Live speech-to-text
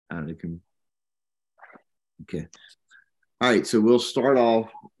Okay. All right. So we'll start off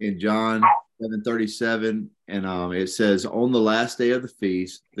in John 7:37, and it says, "On the last day of the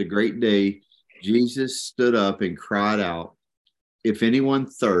feast, the great day, Jesus stood up and cried out, 'If anyone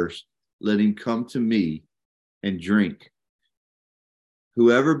thirsts, let him come to me and drink.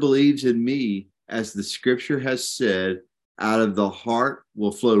 Whoever believes in me, as the scripture has said, out of the heart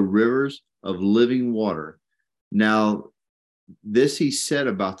will flow rivers of living water.' Now, this he said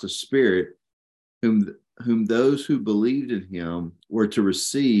about the Spirit, whom those who believed in him were to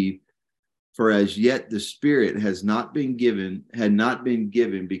receive. For as yet the Spirit had not been given,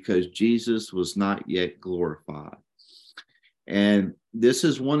 because Jesus was not yet glorified." And this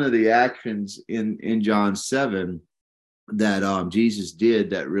is one of the actions in John 7 that Jesus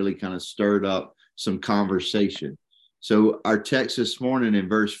did that really kind of stirred up some conversation. So our text this morning in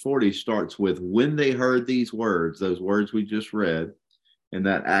verse 40 starts with, "When they heard these words," those words we just read, and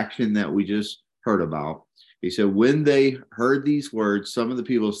that action that we just heard about. He said, "When they heard these words, some of the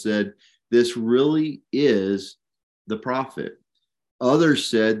people said, 'This really is the prophet.' Others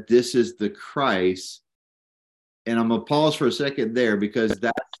said, 'This is the Christ.'" And I'm gonna pause for a second there, because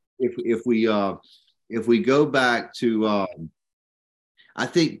that's if we go back to I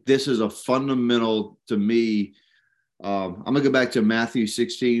think this is a fundamental to me. I'm gonna go back to Matthew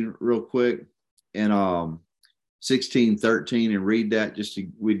 16 real quick, and 16:13, and read that.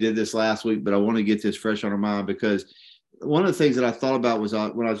 We did this last week, but I want to get this fresh on our mind, because one of the things that I thought about was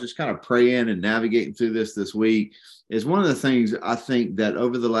when I was just kind of praying and navigating through this week, is one of the things I think that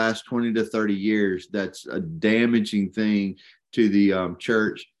over the last 20 to 30 years, that's a damaging thing to the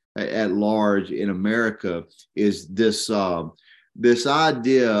church at large in America, is this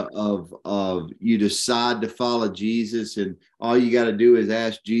idea of you decide to follow Jesus, and all you got to do is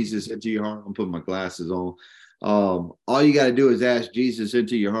ask Jesus into your heart. I'm putting my glasses on. All you got to do is ask Jesus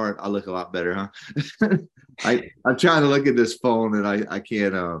into your heart. I look a lot better, huh? I'm trying to look at this phone, and I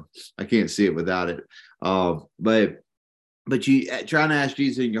can't see it without it. But you trying to ask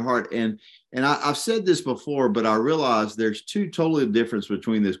Jesus in your heart, and I've said this before, but I realize there's two totally difference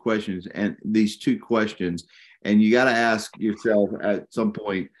between these questions, and you got to ask yourself at some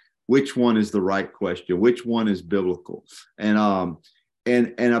point, which one is the right question, which one is biblical, and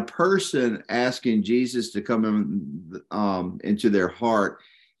a person asking Jesus to come into their heart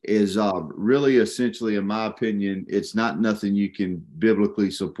is really essentially, in my opinion, it's not nothing you can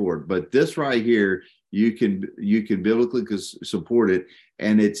biblically support. But this right here, you can biblically support it,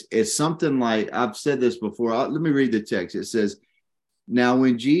 and it's something like, I've said this before. Let me read the text. It says, "Now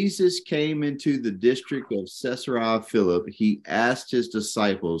when Jesus came into the district of Caesarea Philippi, he asked his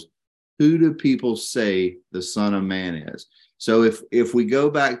disciples, 'Who do people say the Son of Man is?'" So if we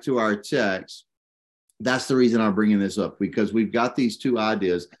go back to our text, that's the reason I'm bringing this up, because we've got these two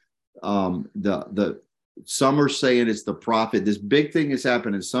ideas. The some are saying it's the prophet. This big thing is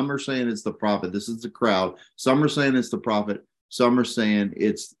happening. Some are saying it's the prophet. This is the crowd. Some are saying it's the prophet. Some are saying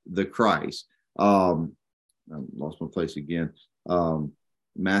it's the Christ. I lost my place again.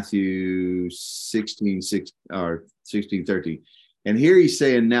 Matthew 16:6 or 16:13. And here he's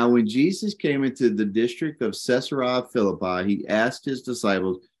saying, "Now when Jesus came into the district of Caesarea Philippi, he asked his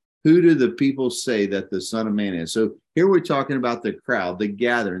disciples, 'Who do the people say that the Son of Man is?'" So here we're talking about the crowd, the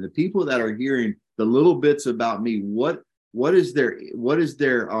gathering, the people that are hearing the little bits about me. What is their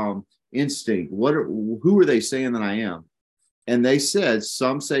instinct? Who are they saying that I am? And they said,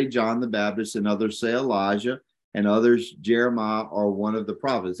 some say John the Baptist, and others say Elijah, and others Jeremiah, or one of the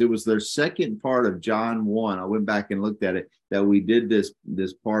prophets. It was their second part of John 1. I went back and looked at it, that we did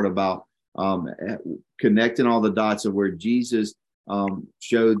this part about connecting all the dots of where Jesus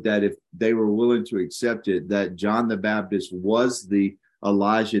showed that if they were willing to accept it, that John the Baptist was the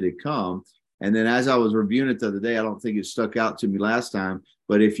Elijah to come. And then as I was reviewing it the other day, I don't think it stuck out to me last time,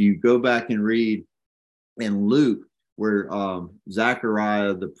 but if you go back and read in Luke, where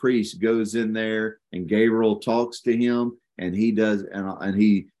Zachariah the priest goes in there and Gabriel talks to him, and he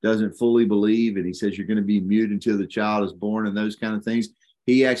doesn't fully believe, and he says, "You're going to be mute until the child is born," and those kind of things.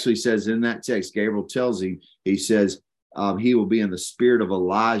 He actually says in that text, Gabriel tells him, he says, he will be in the spirit of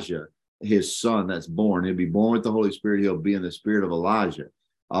Elijah, his son that's born. He'll be born with the Holy Spirit. He'll be in the spirit of Elijah.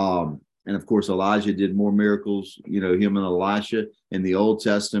 And of course, Elijah did more miracles, him and Elisha in the Old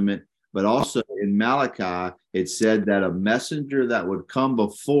Testament. But also in Malachi, it said that a messenger that would come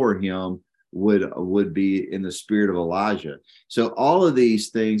before him would be in the spirit of Elijah. So all of these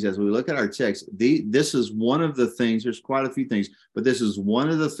things, as we look at our text, this is one of the things. There's quite a few things, but this is one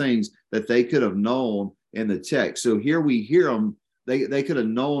of the things that they could have known in the text. So here we hear them. They could have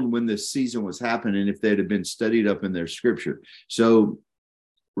known when this season was happening if they'd have been studied up in their scripture. So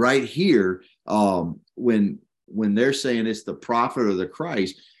right here, when they're saying it's the prophet or the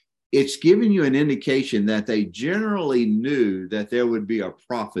Christ, it's giving you an indication that they generally knew that there would be a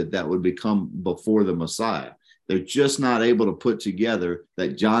prophet that would become before the Messiah. They're just not able to put together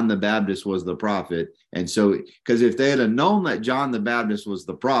that John the Baptist was the prophet. And so, because if they had known that John the Baptist was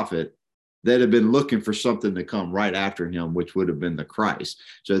the prophet, they'd have been looking for something to come right after him, which would have been the Christ.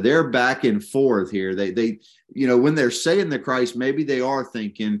 So they're back and forth here. They, when they're saying the Christ, maybe they are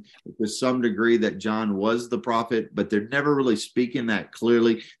thinking to some degree that John was the prophet, but they're never really speaking that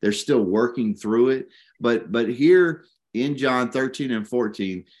clearly. They're still working through it. But here in John 13 and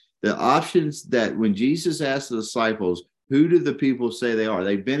 14, the options that when Jesus asked the disciples, who do the people say they are?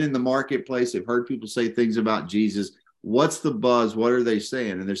 They've been in the marketplace. They've heard people say things about Jesus. What's the buzz? What are they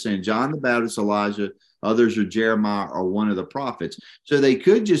saying? And they're saying John the Baptist, Elijah, others are Jeremiah or one of the prophets. So they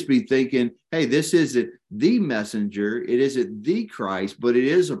could just be thinking, hey, this isn't the messenger. It isn't the Christ, but it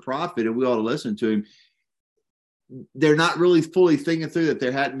is a prophet and we ought to listen to him. They're not really fully thinking through that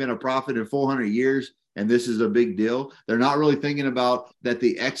there hadn't been a prophet in 400 years and this is a big deal. They're not really thinking about that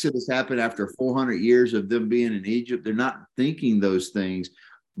the Exodus happened after 400 years of them being in Egypt. They're not thinking those things.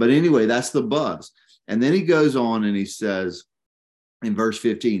 But anyway, that's the buzz. And then he goes on and he says in verse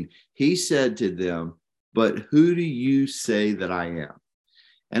 15, he said to them, but who do you say that I am?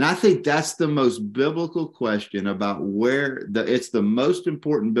 And I think that's the most biblical question about it's the most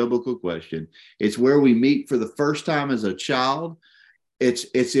important biblical question. It's where we meet for the first time as a child. It's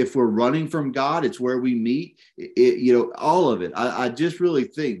if we're running from God, it's where we meet, all of it. I just really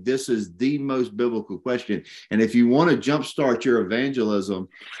think this is the most biblical question. And if you want to jumpstart your evangelism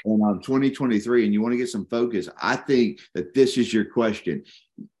in 2023 and you want to get some focus, I think that this is your question.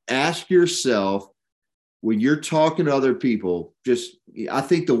 Ask yourself when you're talking to other people, I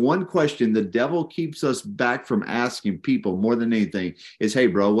think the one question the devil keeps us back from asking people more than anything is, hey,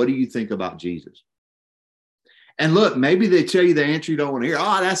 bro, what do you think about Jesus? And look, maybe they tell you the answer you don't want to hear.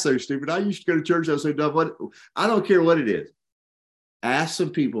 Oh, that's so stupid. I used to go to church. I was so dumb. I don't care what it is. Ask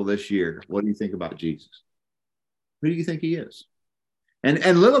some people this year, what do you think about Jesus? Who do you think he is? And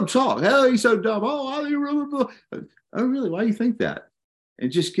let them talk. Hell, he's so dumb. Oh, really? Why do you think that?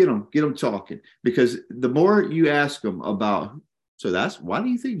 And just get them talking. Because the more you ask them about, so that's why do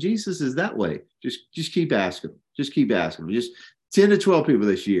you think Jesus is that way? Just keep asking them. Just keep asking them. Just 10 to 12 people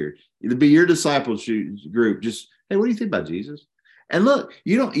this year. It'll be your discipleship group. Just, hey, what do you think about Jesus? And look,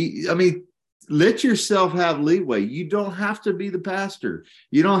 let yourself have leeway. You don't have to be the pastor.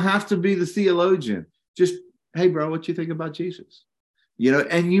 You don't have to be the theologian. Just, hey, bro, what you think about Jesus?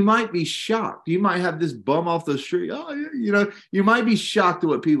 And you might be shocked. You might have this bum off the street. Oh, yeah, you might be shocked at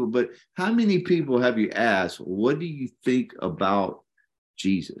what people, but how many people have you asked, what do you think about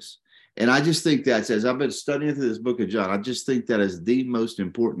Jesus? And I just think that as I've been studying through this book of John, I just think that is the most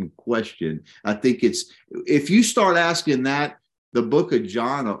important question. I think if you start asking that, the book of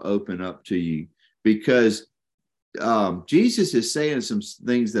John will open up to you because Jesus is saying some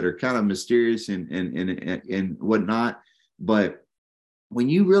things that are kind of mysterious and whatnot. But when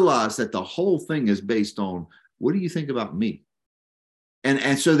you realize that the whole thing is based on, what do you think about me?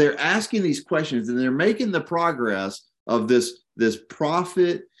 And so they're asking these questions and they're making the progress of this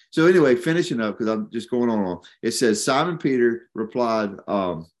prophet. So anyway, finishing up, because I'm just going on. It says, Simon Peter replied,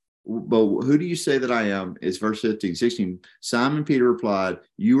 but who do you say that I am? It's verse 15, 16. Simon Peter replied,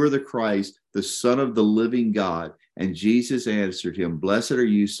 you are the Christ, the Son of the living God. And Jesus answered him, blessed are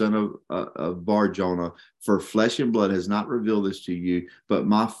you, son of Bar-Jonah, for flesh and blood has not revealed this to you, but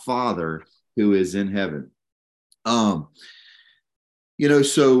my Father who is in heaven. So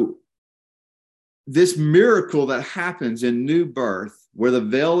this miracle that happens in new birth, where the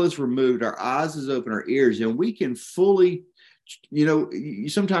veil is removed, our eyes is open, our ears, and we can fully,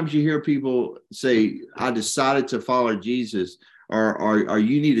 sometimes you hear people say, I decided to follow Jesus, or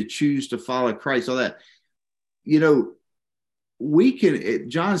you need to choose to follow Christ, all that. We can,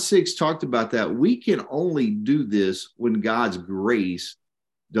 John 6 talked about that. We can only do this when God's grace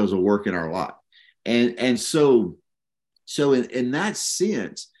does a work in our life. And so in that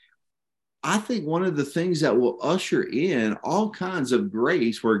sense, I think one of the things that will usher in all kinds of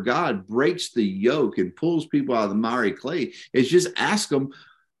grace where God breaks the yoke and pulls people out of the miry clay is just ask them,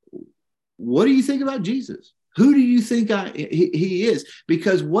 what do you think about Jesus? Who do you think he is?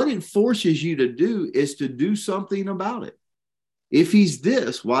 Because what it forces you to do is to do something about it. If he's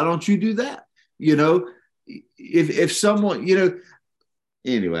this, why don't you do that? If someone,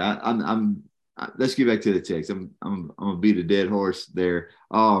 anyway, I'm let's get back to the text. I'm gonna beat a dead horse there.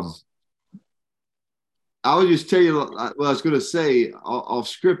 I would just tell you what I was going to say off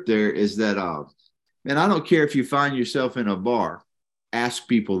script there is that, man, I don't care if you find yourself in a bar ask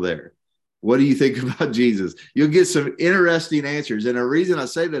people there, what do you think about Jesus? You'll get some interesting answers. And the reason I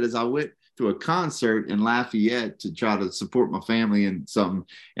say that is I went to a concert in Lafayette to try to support my family and something.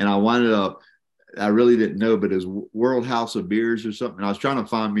 And I wound up, I really didn't know, but it was World House of Beers or something. I was trying to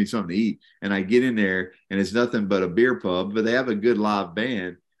find me something to eat. And I get in there and it's nothing but a beer pub, but they have a good live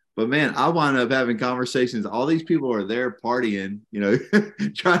band. But man, I wound up having conversations. All these people are there partying,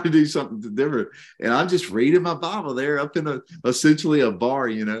 trying to do something different. And I'm just reading my Bible there up in essentially a bar,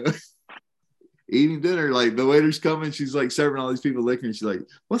 eating dinner. Like the waiter's coming. She's like serving all these people liquor. And she's like,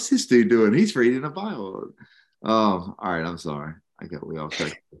 what's this dude doing? He's reading a Bible. Oh, all right. I'm sorry. I got way off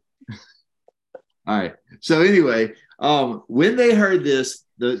track. All right. So anyway, when they heard this,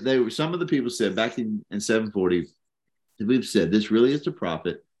 some of the people said back in 740, the people said, this really is the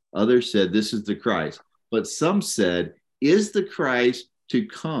prophet. Others said, this is the Christ. But some said, is the Christ to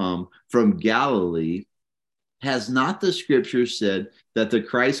come from Galilee? Has not the scripture said that the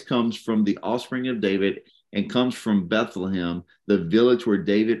Christ comes from the offspring of David and comes from Bethlehem, the village where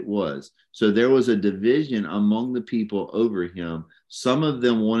David was? So there was a division among the people over him. Some of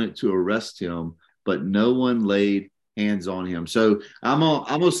them wanted to arrest him, but no one laid hands on him. So I'm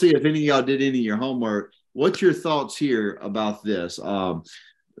gonna see if any of y'all did any of your homework. What's your thoughts here about this?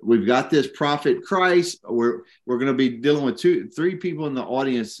 We've got this prophet Christ. We're going to be dealing with three people in the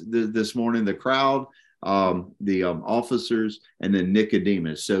audience this morning: the crowd, the officers, and then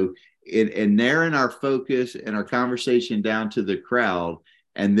Nicodemus. So in narrowing our focus and our conversation down to the crowd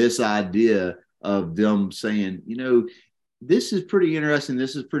and this idea of them saying, this is pretty interesting.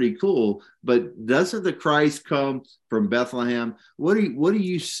 This is pretty cool. But doesn't the Christ come from Bethlehem? What do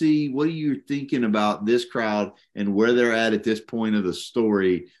you see? What are you thinking about this crowd and where they're at this point of the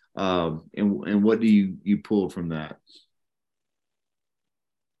story? And what do you pull from that?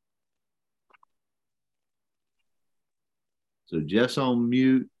 So Jeff's on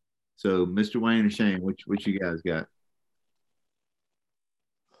mute. So Mr. Wayne and Shane, what you guys got?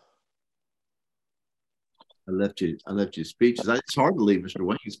 I left you speechless. It's hard to leave Mr.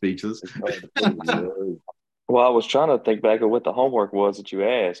 Wayne speechless. Well, I was trying to think back of what the homework was that you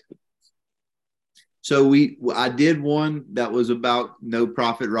asked. So I did one that was about no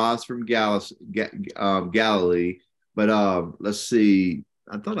prophet rise from Galilee, but let's see.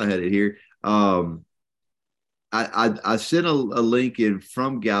 I thought I had it here. I sent a link in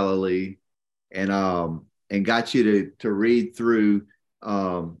from Galilee, and got you to read through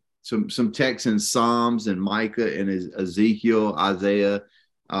some texts in Psalms and Micah and Ezekiel, Isaiah.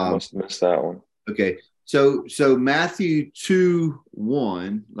 I must have missed that one. Okay. So Matthew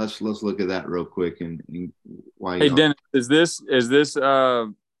 2:1. Let's look at that real quick and why. Hey Dennis, is this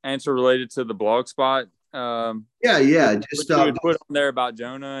answer related to the blog spot? Yeah. Just you would put on there about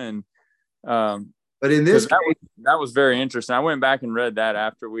Jonah and but in this that was very interesting. I went back and read that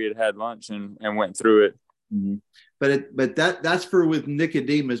after we had lunch and went through it. Mm-hmm. But that's for with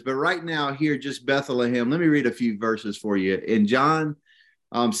Nicodemus. But right now here, just Bethlehem. Let me read a few verses for you. In John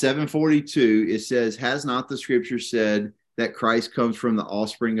 7:42, it says, has not the scripture said that Christ comes from the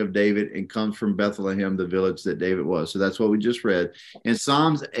offspring of David and comes from Bethlehem, the village that David was? So that's what we just read. In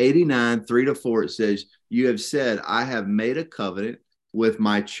Psalms 89, 3-4, it says, you have said, I have made a covenant with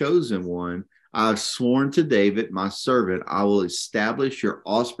my chosen one. I've sworn to David, my servant, I will establish your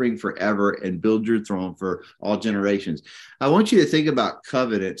offspring forever and build your throne for all generations. I want you to think about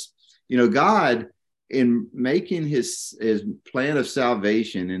covenants. God, in making his plan of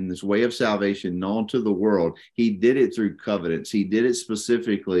salvation and this way of salvation known to the world, he did it through covenants. He did it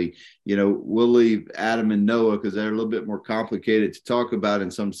specifically. We'll leave Adam and Noah because they're a little bit more complicated to talk about in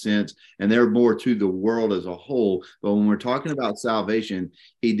some sense, and they're more to the world as a whole. But when we're talking about salvation,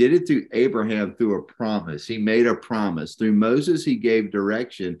 he did it through Abraham through a promise. He made a promise. Through Moses, he gave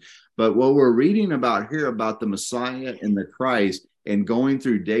direction. But what we're reading about here about the Messiah and the Christ and going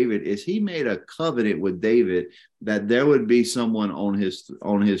through David is he made a covenant with David that there would be someone on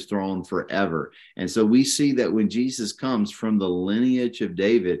his throne forever. And so we see that when Jesus comes from the lineage of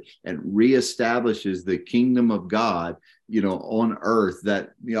David and reestablishes the kingdom of God, on earth,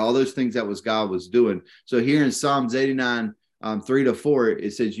 that, all those things that God was doing. So here in Psalms 89, 3-4,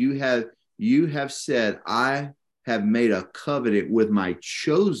 it says, you have said, I have made a covenant with my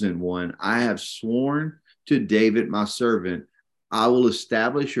chosen one. I have sworn to David, my servant, I will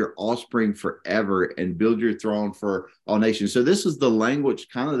establish your offspring forever and build your throne for all nations. So this is the language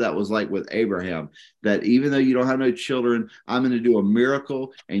kind of that was like with Abraham, that even though you don't have no children, I'm going to do a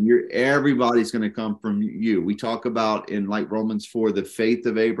miracle and everybody's going to come from you. We talk about in like Romans 4, the faith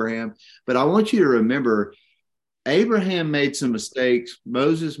of Abraham. But I want you to remember, Abraham made some mistakes.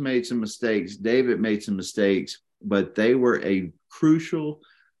 Moses made some mistakes. David made some mistakes, but they were a crucial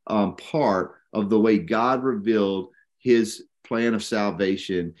part of the way God revealed his plan of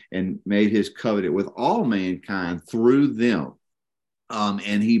salvation and made his covenant with all mankind through them.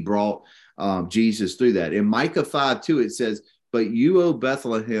 And he brought Jesus through that. In Micah 5:2, it says, "But you, O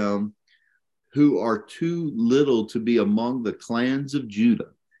Bethlehem, who are too little to be among the clans of Judah,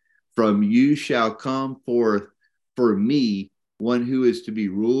 from you shall come forth for me one who is to be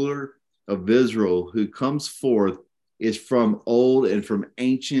ruler of Israel, who comes forth is from old and from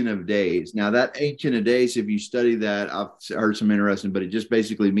ancient of days." Now, that ancient of days, if you study that, I've heard some interesting, but it just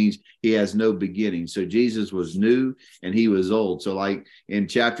basically means he has no beginning. So Jesus was new and he was old. So like in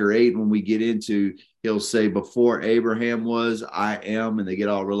chapter 8, when we get into, he'll say, before Abraham was, I am, and they get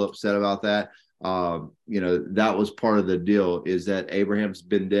all real upset about that. That was part of the deal, is that Abraham's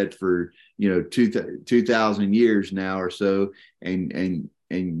been dead for, 2,000 years now or so. And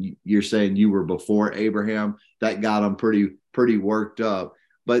you're saying you were before Abraham. That got them pretty worked up.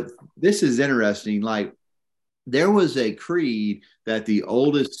 But this is interesting. Like, there was a creed that the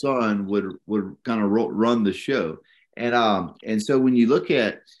oldest son would kind of run the show. And so when you look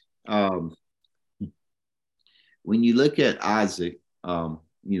at Isaac,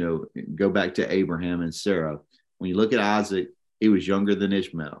 go back to Abraham and Sarah. When you look at Isaac, he was younger than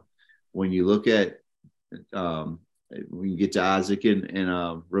Ishmael. When you look at when you get to Isaac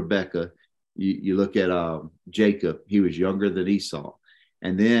and Rebecca, you look at Jacob, he was younger than Esau.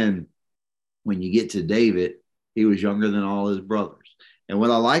 And then when you get to David, he was younger than all his brothers. And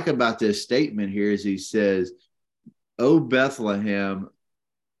what I like about this statement here is he says, "O Bethlehem,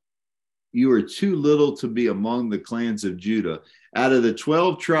 you are too little to be among the clans of Judah." Out of the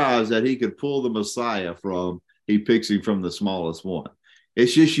 12 tribes that he could pull the Messiah from, he picks him from the smallest one.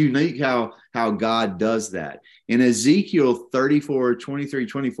 It's just unique how God does that. In Ezekiel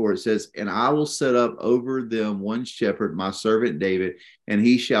 34:23-24, it says, "And I will set up over them one shepherd, my servant David, and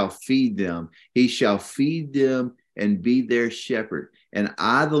he shall feed them. He shall feed them and be their shepherd. And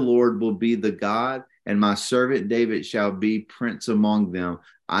I, the Lord, will be the God, and my servant David shall be prince among them.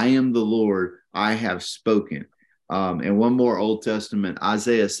 I am the Lord, I have spoken." And one more Old Testament,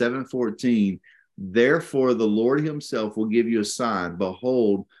 Isaiah 7:14, "Therefore the Lord himself will give you a sign.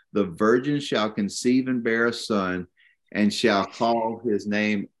 Behold, the virgin shall conceive and bear a son, and shall call his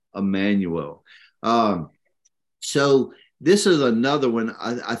name Emmanuel." So this is another one.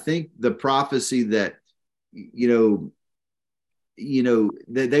 I think the prophecy that, that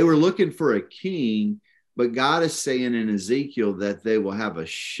they were looking for a king, but God is saying in Ezekiel that they will have a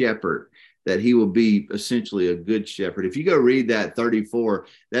shepherd, that he will be essentially a good shepherd. If you go read that 34,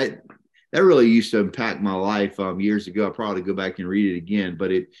 that really used to impact my life years ago. I'll probably go back and read it again,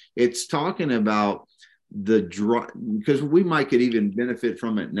 but it's talking about because we might could even benefit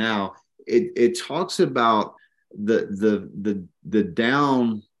from it now. It talks about the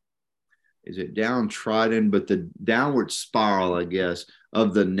down, is it downtrodden, but the downward spiral, I guess,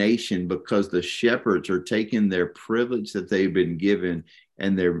 of the nation, because the shepherds are taking their privilege that they've been given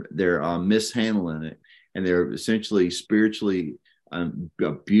and they're mishandling it, and they're essentially spiritually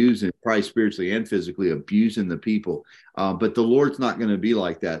abusing, probably spiritually and physically abusing the people. But the Lord's not going to be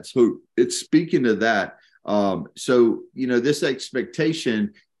like that. So it's speaking to that. So this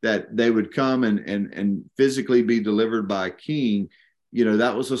expectation that they would come and physically be delivered by a king,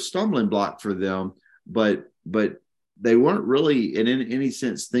 that was a stumbling block for them. But they weren't really in any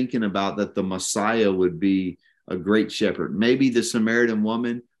sense thinking about that the Messiah would be a great shepherd. Maybe the Samaritan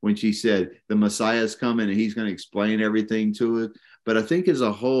woman, when she said the Messiah is coming and he's going to explain everything to us. But I think as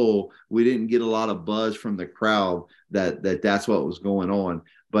a whole, we didn't get a lot of buzz from the crowd that's what was going on.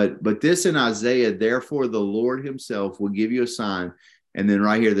 But this in Isaiah, "Therefore the Lord himself will give you a sign." And then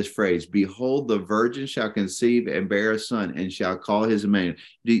right here, this phrase, "Behold, the virgin shall conceive and bear a son, and shall call his Emmanuel."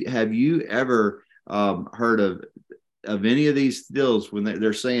 Have you ever heard of any of these deals when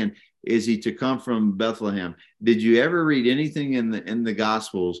they're saying, is he to come from Bethlehem? Did you ever read anything in the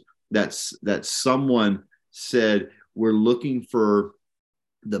Gospels that someone said, we're looking for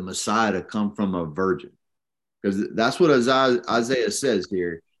the Messiah to come from a virgin? Because that's what Isaiah says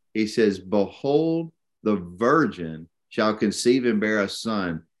here. He says, "Behold, the virgin shall conceive and bear a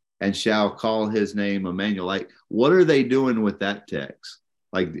son, and shall call his name Emmanuel." Like, what are they doing with that text?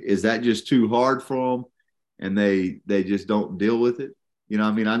 Like, is that just too hard for them, and they just don't deal with it?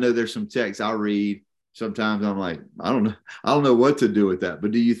 I know there's some texts I read. Sometimes I'm like, I don't know what to do with that.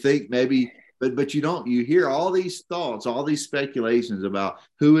 But do you think maybe, but you hear all these thoughts, all these speculations about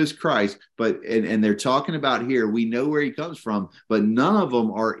who is Christ, and they're talking about here, we know where he comes from, but none of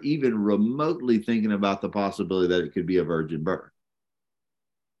them are even remotely thinking about the possibility that it could be a virgin birth.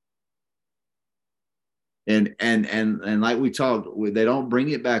 And like we talked, they don't bring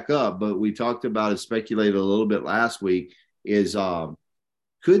it back up, but we talked about it, speculated a little bit last week. Is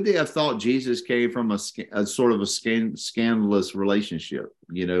could they have thought Jesus came from a sort of a scandalous relationship?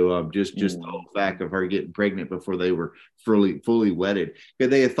 Just the whole fact of her getting pregnant before they were fully wedded.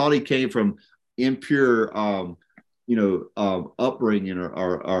 Could they have thought he came from impure, upbringing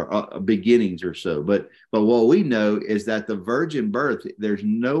or beginnings or so? But what we know is that the virgin birth, there's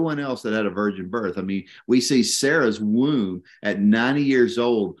no one else that had a virgin birth. I mean, we see Sarah's womb at 90 years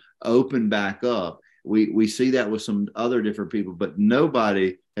old open back up. We see that with some other different people, but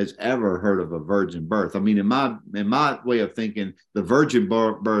nobody has ever heard of a virgin birth. I mean, in my way of thinking, the virgin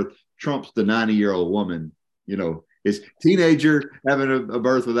birth trumps the 90-year-old woman. Is teenager having a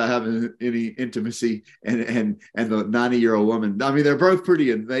birth without having any intimacy, and the 90-year-old woman. I mean, they're both pretty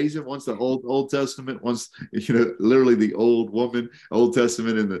amazing. One's the Old Testament, one's literally the old woman, Old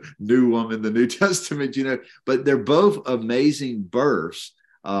Testament, and the new woman, the New Testament. But they're both amazing births.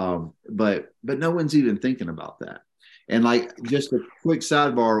 But no one's even thinking about that. And like, just a quick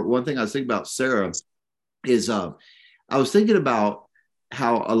sidebar, one thing I was thinking about Sarah is I was thinking about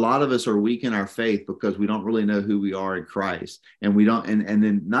how a lot of us are weak in our faith because we don't really know who we are in Christ. And we don't, and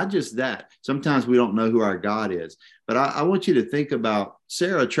then not just that, sometimes we don't know who our God is. But I want you to think about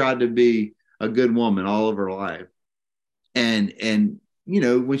Sarah tried to be a good woman all of her life. And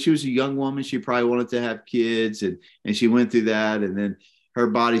when she was a young woman, she probably wanted to have kids, and she went through that. And then her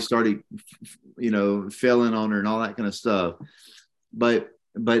body started, failing on her and all that kind of stuff. But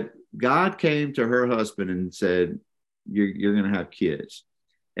God came to her husband and said, you're going to have kids.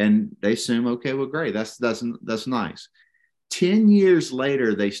 And they assume, okay, well, great. That's nice. 10 years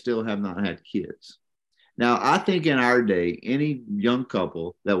later, they still have not had kids. Now, I think in our day, any young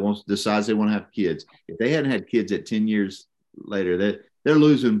couple that decides they want to have kids, if they hadn't had kids at 10 years later, they're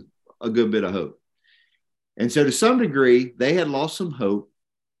losing a good bit of hope. And so to some degree, they had lost some hope.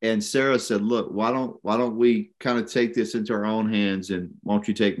 And Sarah said, look, why don't we kind of take this into our own hands, and won't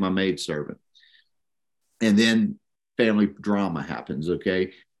you take my maidservant? And then family drama happens,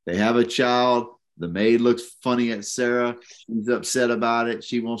 okay? They have a child. The maid looks funny at Sarah. She's upset about it.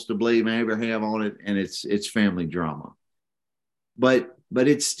 She wants to blame Abraham on it, and it's family drama. But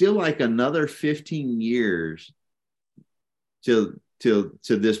it's still like another 15 years till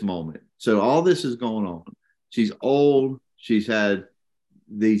this moment. So all this is going on. She's old. She's had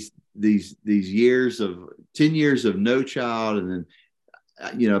these years of 10 years of no child, and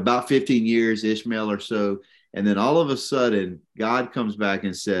then about 15 years Ishmael or so. And then all of a sudden, God comes back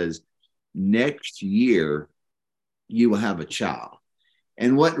and says, next year, you will have a child.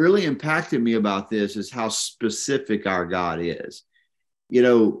 And what really impacted me about this is how specific our God is.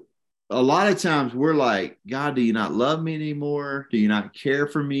 A lot of times we're like, God, do you not love me anymore? Do you not care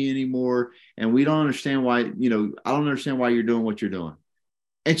for me anymore? And we don't understand why, I don't understand why you're doing what you're doing.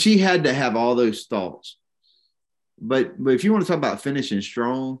 And she had to have all those thoughts. But if you want to talk about finishing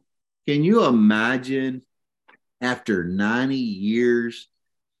strong, can you imagine after 90 years,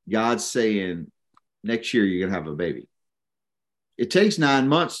 God saying, next year you're going to have a baby? It takes 9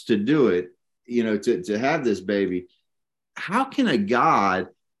 months to do it, to have this baby. How can a God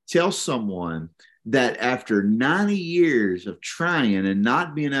tell someone that after 90 years of trying and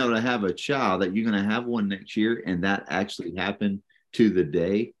not being able to have a child, that you're going to have one next year, and that actually happened to the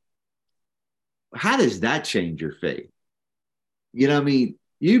day? How does that change your faith?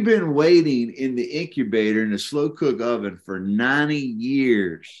 You've been waiting in the incubator in the slow cook oven for 90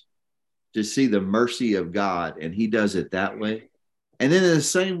 years to see the mercy of God, and he does it that way. And then in the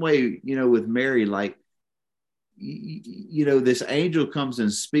same way, with Mary, like, this angel comes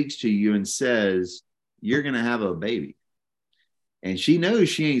and speaks to you and says, you're going to have a baby. And she knows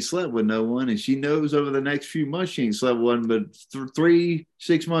she ain't slept with no one. And she knows over the next few months she ain't slept with one. But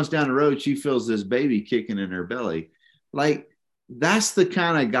 3-6 months down the road, she feels this baby kicking in her belly. Like, that's the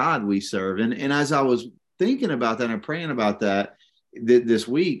kind of God we serve. And as I was thinking about that and praying about that this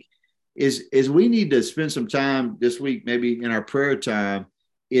week, is we need to spend some time this week, maybe in our prayer time,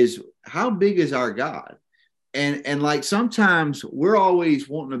 is how big is our God? And like, sometimes we're always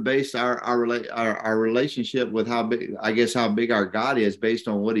wanting to base our relationship with how big our God is based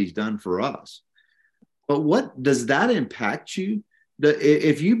on what he's done for us. But what does that impact you?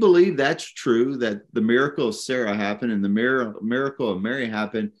 If you believe that's true, that the miracle of Sarah happened and the miracle of Mary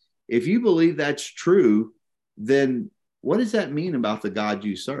happened, if you believe that's true, then what does that mean about the God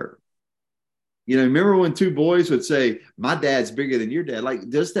you serve? Remember when 2 boys would say, my dad's bigger than your dad? Like,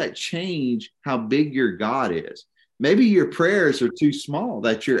 does that change how big your God is? Maybe your prayers are too small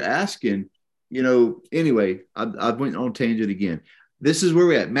that you're asking, anyway, I went on tangent again. This is where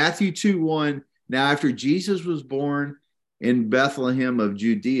we're at. Matthew 2:1, Now, after Jesus was born in Bethlehem of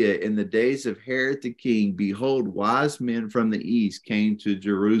Judea in the days of Herod the king, behold, wise men from the east came to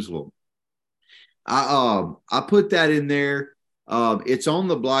Jerusalem. I put that in there. It's on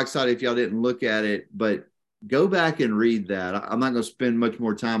the blog site if y'all didn't look at it, but go back and read that. I'm not going to spend much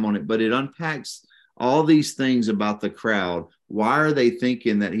more time on it, but it unpacks all these things about the crowd. Why are they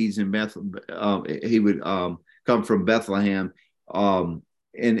thinking that he's in he would come from Bethlehem?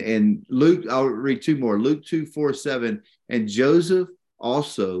 And Luke, I'll read two more. Luke 2:4-7. And Joseph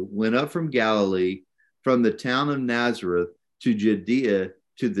also went up from Galilee, from the town of Nazareth to Judea,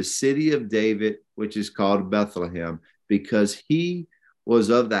 to the city of David, which is called Bethlehem, because he was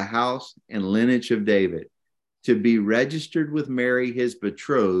of the house and lineage of David, to be registered with Mary, his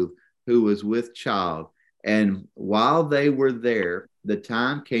betrothed, who was with child. And while they were there, the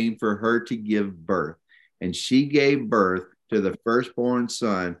time came for her to give birth. And she gave birth to the firstborn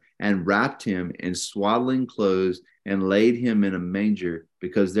son, and wrapped him in swaddling clothes, and laid him in a manger,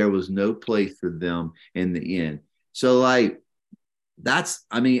 because there was no place for them in the inn. So, like,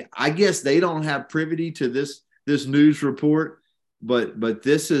 I guess they don't have privity to this news report, but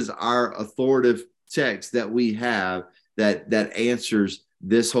this is our authoritative text that we have that answers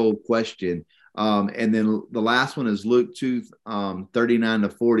this whole question. And then the last one is Luke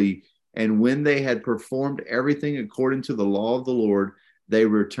 2:39-40. And when they had performed everything according to the law of the Lord, they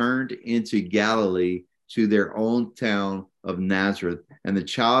returned into Galilee, to their own town of Nazareth. And the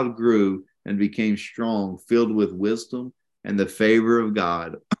child grew and became strong, filled with wisdom, and the favor of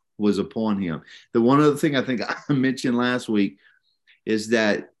God was upon him. The one other thing I think I mentioned last week is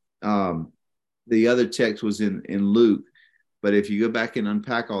that the other text was in Luke. But if you go back and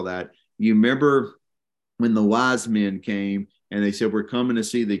unpack all that, you remember when the wise men came and they said, we're coming to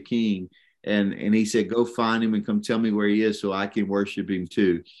see the king. And he said, go find him and come tell me where he is so I can worship him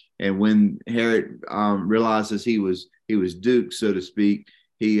too. And when Herod realizes he was duped, so to speak,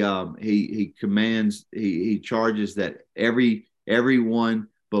 he commands, he charges that everyone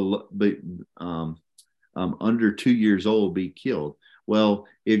under 2 years old be killed. Well,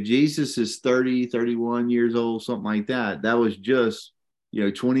 if Jesus is 30, 31 years old, something like that, that was just,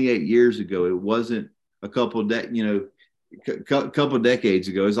 28 years ago. It wasn't a couple couple decades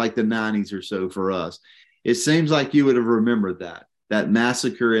ago. It's like the 90s or so for us. It seems like you would have remembered that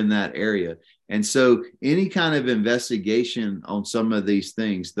massacre in that area. And so any kind of investigation on some of these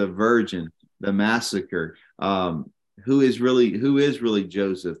things, the virgin, the massacre, who is really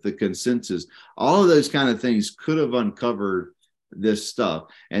Joseph, the consensus, all of those kind of things could have uncovered this stuff.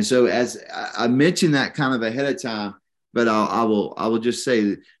 And so, as I mentioned that kind of ahead of time, but I will just say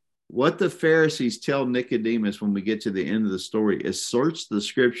that what the Pharisees tell Nicodemus when we get to the end of the story is search the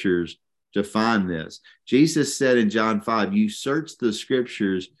scriptures to find this. Jesus said in John 5, you search the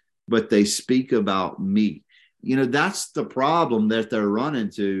scriptures, but they speak about me. That's the problem that they're running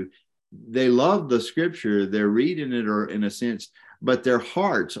to. They love the scripture, they're reading it, or in a sense, but their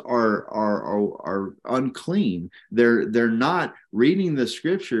hearts are unclean. They're not reading the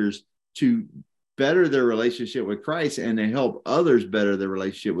scriptures to better their relationship with Christ and to help others better their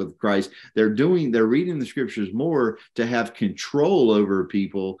relationship with Christ. They're reading the scriptures more to have control over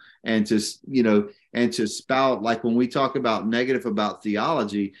people and to spout, like when we talk about negative about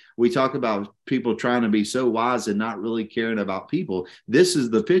theology, we talk about people trying to be so wise and not really caring about people. This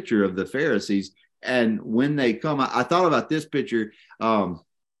is the picture of the Pharisees. And when they come, I thought about this picture. I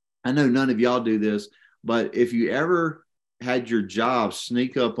know none of y'all do this, but if you ever had your job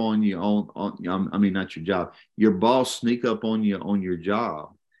sneak up on you not your job, your boss sneak up on you on your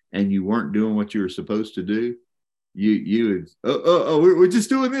job, and you weren't doing what you were supposed to do, you would, we're just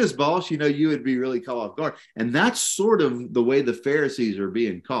doing this, boss. You would be really caught off guard. And that's sort of the way the Pharisees are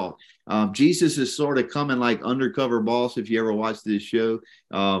being caught. Jesus is sort of coming like undercover boss. If you ever watch this show,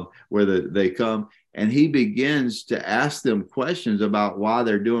 where they come and he begins to ask them questions about why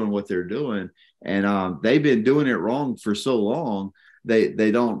they're doing what they're doing. And they've been doing it wrong for so long,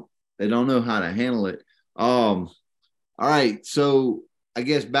 they don't know how to handle it. All right, so I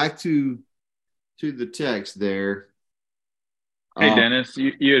guess back to the text there. Hey, Dennis,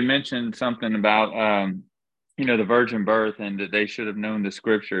 you had mentioned something about the virgin birth and that they should have known the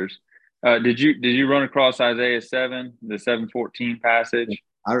scriptures. Did you run across Isaiah 7, the 7:14 passage?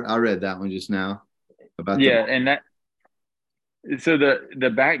 I read that one just now about and that. So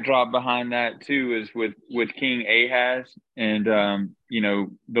the backdrop behind that too is with King Ahaz, and the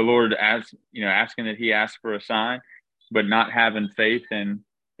Lord asking that he ask for a sign, but not having faith in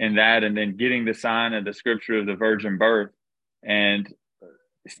that, and then getting the sign of the scripture of the virgin birth, and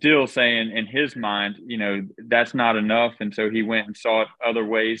still saying in his mind, that's not enough, and so he went and sought other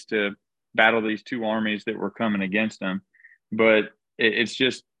ways to battle these two armies that were coming against them. But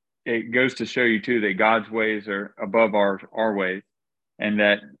it goes to show you too that God's ways are above our ways, and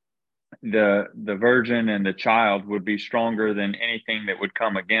that the virgin and the child would be stronger than anything that would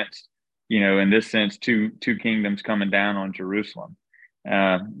come against, in this sense, two kingdoms coming down on Jerusalem.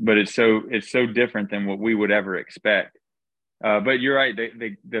 But it's so different than what we would ever expect. But you're right.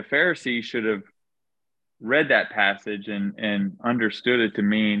 The Pharisees should have read that passage and understood it to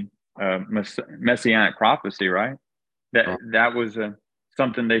mean messianic prophecy, right? That was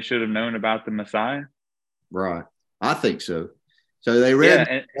something they should have known about the Messiah. Right. I think so. So they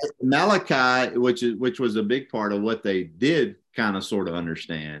read Malachi, which was a big part of what they did kind of sort of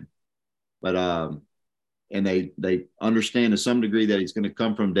understand. But and they understand to some degree that he's going to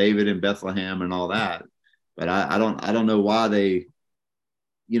come from David and Bethlehem and all that. But I don't know why they,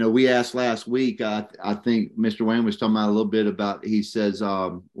 we asked last week, I think Mr. Wayne was talking about a little bit about, he says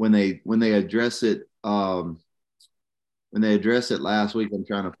when they address it last week, I'm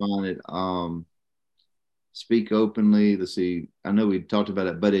trying to find it. Speak openly. Let's see. I know we talked about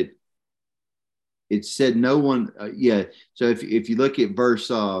it, but it said no one. So if you look at verse,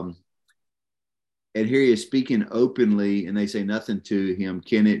 and here he is speaking openly, and they say nothing to him.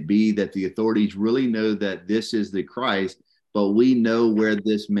 Can it be that the authorities really know that this is the Christ, but we know where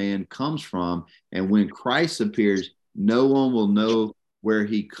this man comes from, and when Christ appears, no one will know where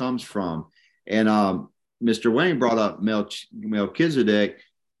he comes from. And Mr. Wayne brought up Melchizedek,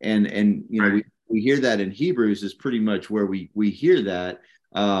 and we hear that in Hebrews is pretty much where we hear that.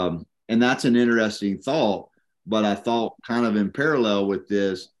 And that's an interesting thought, but I thought kind of in parallel with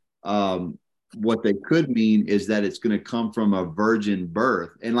this, what they could mean is that it's going to come from a virgin birth.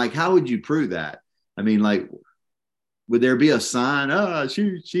 And like, how would you prove that? I mean, like, would there be a sign?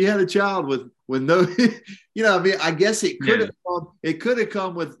 She had a child with no, I mean, I guess it could have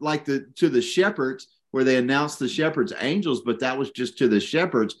come with like to the shepherds where they announced the shepherds angels, but that was just to the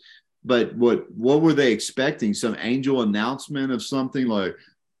shepherds. But what were they expecting? Some angel announcement of something like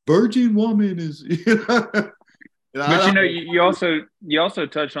virgin woman is, But you also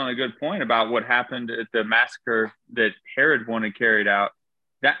touched on a good point about what happened at the massacre that Herod wanted carried out.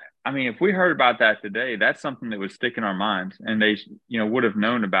 That, I mean, if we heard about that today, that's something that would stick in our minds, and they would have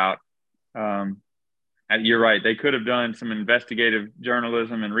known about. You're right. They could have done some investigative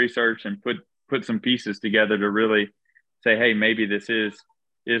journalism and research and put some pieces together to really say, hey, maybe this is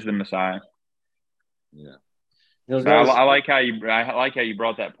the Messiah. Yeah. I like how you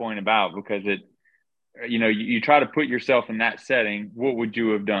brought that point about, because it, you try to put yourself in that setting. What would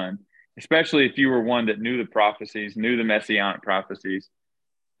you have done? Especially if you were one that knew the prophecies, knew the messianic prophecies,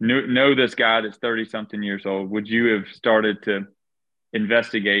 know this guy that's 30 something years old. Would you have started to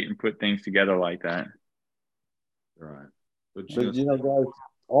investigate and put things together like that? Right. But guys,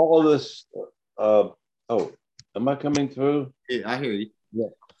 all of this, am I coming through? Yeah, I hear you. Yeah.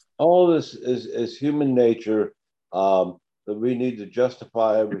 All of this is human nature, that we need to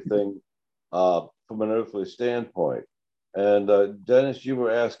justify everything from an earthly standpoint. And Dennis, you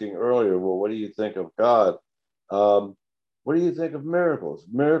were asking earlier, well, what do you think of God? What do you think of miracles?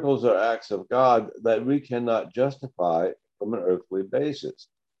 Miracles are acts of God that we cannot justify from an earthly basis.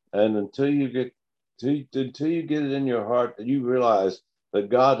 And until you get it in your heart that you realize that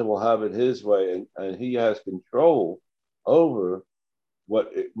God will have it his way, and he has control over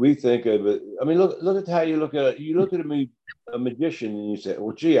what we think of it. I mean, look at how you look at it. You look at a magician, and you say,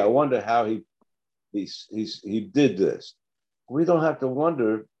 well, gee, I wonder how he did this. We don't have to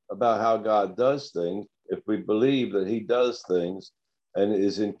wonder about how God does things if we believe that he does things and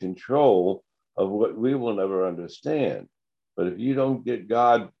is in control of what we will never understand. But if you don't get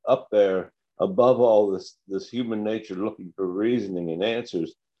God up there above all this human nature looking for reasoning and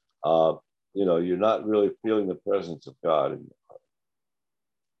answers, you're not really feeling the presence of God in your heart.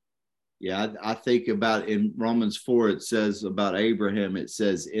 Yeah, I think about in Romans 4, it says about Abraham, it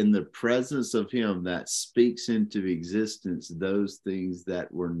says, in the presence of him that speaks into existence those things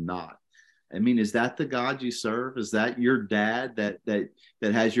that were not. I mean, is that the God you serve? Is that your dad that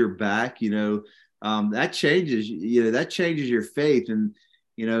has your back? That changes, that changes your faith. And,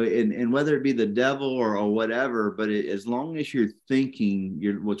 and whether it be the devil or whatever, but as long as you're thinking,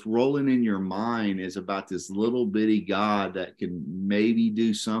 what's rolling in your mind is about this little bitty God that can maybe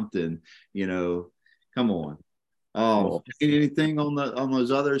do something, come on. Anything on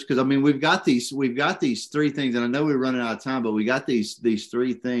those others? Because I mean, we've got these three things, and I know we're running out of time, but we got these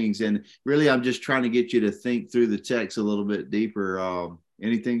three things, and really, I'm just trying to get you to think through the text a little bit deeper.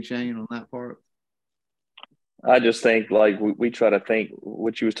 Anything, Shane, on that part? I just think, like, we try to think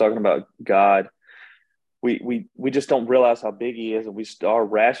what you was talking about, God. we just don't realize how big he is, and our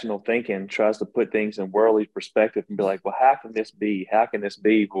rational thinking tries to put things in worldly perspective and be like, well, how can this be? How can this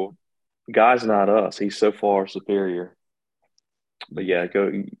be? Well, God's not us. He's so far superior. But yeah,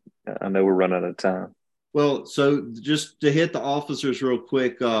 I know we're running out of time. Well, so just to hit the officers real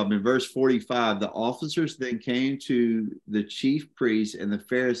quick, in verse 45, the officers then came to the chief priests and the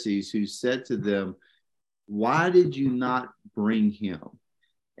Pharisees, who said to them, "Why did you not bring him?"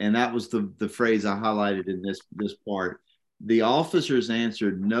 And that was the phrase I highlighted in this part. The officers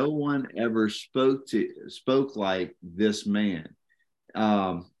answered, "No one ever spoke like this man."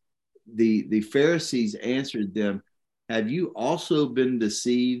 The Pharisees answered them, "Have you also been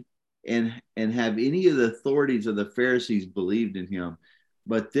deceived? And have any of the authorities of the Pharisees believed in him?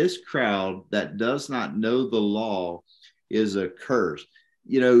 But this crowd that does not know the law is accursed."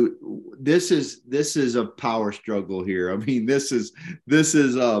 You know, this is a power struggle here. I mean, this is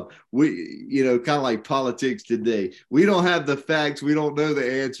we, you know, kind of like politics today. We don't have the facts, we don't know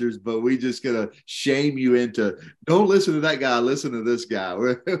the answers, but we just gonna shame you into, don't listen to that guy, listen to this guy.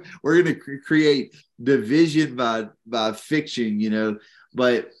 We're gonna create division by fiction, you know.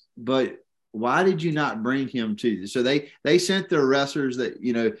 But why did you not bring him to you? So they sent their wrestlers that,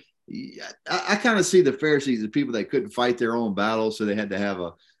 you know, I kind of see the Pharisees as people that couldn't fight their own battles, so they had to have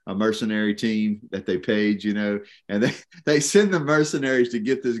a mercenary team that they paid, you know, and they send the mercenaries to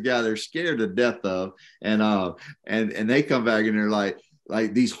get this guy they're scared to death of, and they come back and they're like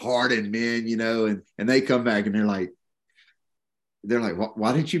these hardened men, you know, and they come back and they're like,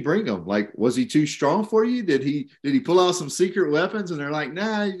 why didn't you bring him? Like, was he too strong for you? Did he pull out some secret weapons? And they're like,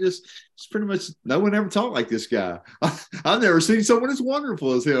 nah, it's pretty much, no one ever talked like this guy. I've never seen someone as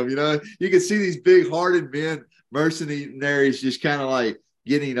wonderful as him. You know, you can see these big hearted men, mercenaries, just kind of like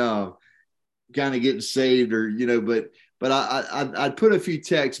getting saved, or, you know, but I'd put a few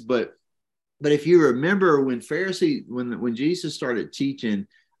texts, but if you remember when Jesus started teaching,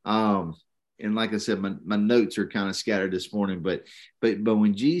 and like I said, my notes are kind of scattered this morning, but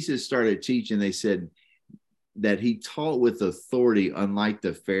when Jesus started teaching, they said that he taught with authority, unlike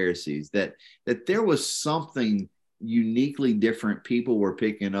the Pharisees, that there was something uniquely different people were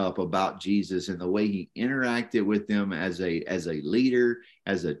picking up about Jesus and the way he interacted with them as a leader,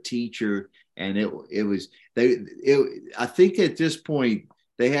 as a teacher. And I think at this point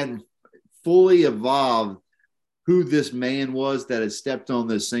they hadn't fully evolved who this man was that had stepped on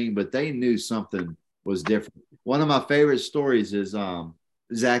this scene, but they knew something was different. One of my favorite stories is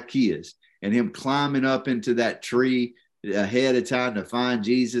Zacchaeus and him climbing up into that tree ahead of time to find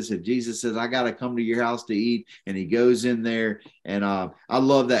Jesus. And Jesus says, "I got to come to your house to eat." And he goes in there. And I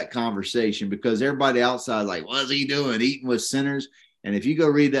love that conversation, because everybody outside is like, what's he doing? Eating with sinners. And if you go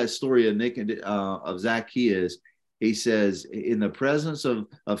read that story of Zacchaeus, he says, in the presence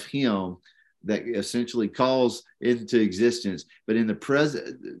of him that essentially calls into existence, but in the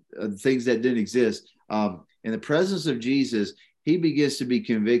present of things that didn't exist, in the presence of Jesus, he begins to be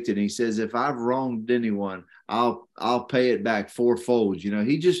convicted. And he says, if I've wronged anyone, I'll pay it back fourfold. You know,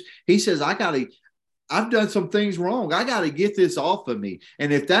 he says, I've done some things wrong. I got to get this off of me.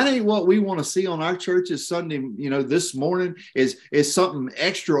 And if that ain't what we want to see on our churches Sunday, you know, this morning is something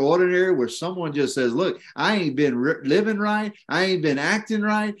extraordinary, where someone just says, look, I ain't been living right. I ain't been acting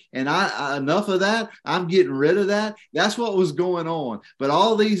right. And I enough of that. I'm getting rid of that. That's what was going on. But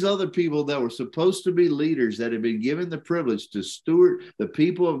all these other people that were supposed to be leaders, that had been given the privilege to steward the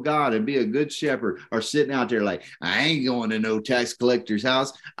people of God and be a good shepherd, are sitting out there like, I ain't going to no tax collector's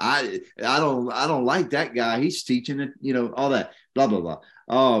house. I don't like that guy. He's teaching it, you know, all that, blah, blah,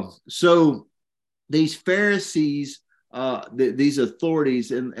 blah. So these Pharisees, these authorities,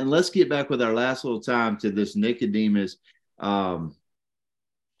 and let's get back with our last little time to this Nicodemus.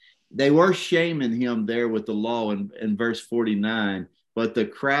 They were shaming him there with the law in verse 49, but the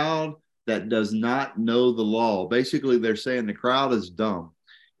crowd that does not know the law, basically they're saying the crowd is dumb.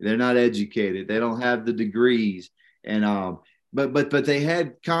 They're not educated. They don't have the degrees. And, but they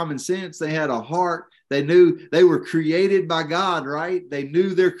had common sense. They had a heart. They knew they were created by God, right? They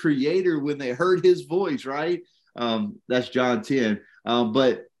knew their creator when they heard his voice, right? That's John 10.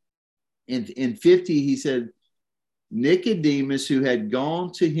 But in 50, he said, Nicodemus, who had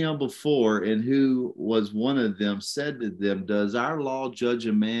gone to him before and who was one of them, said to them, does our law judge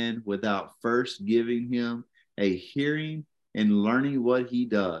a man without first giving him a hearing and learning what he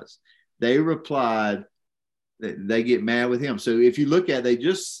does? They replied, they get mad with him. So if you look at it,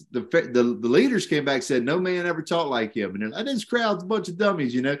 the leaders came back and said, no man ever taught like him. And they're like, this crowd's a bunch of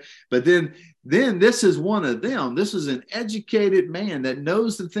dummies, you know. But then this is one of them. This is an educated man that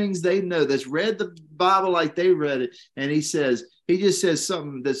knows the things they know, that's read the Bible like they read it. And he says, he just says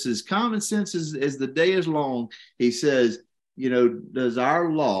something that's as common sense as the day is long. He says, does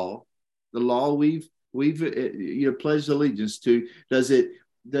our law, the law we've pledged allegiance to, does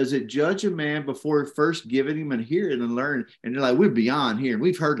it judge a man before first giving him and hearing and learn? And they're like, we're beyond here.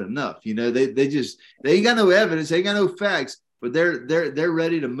 We've heard enough. They ain't got no evidence. They ain't got no facts, but they're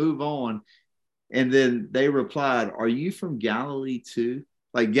ready to move on. And then they replied, are you from Galilee too?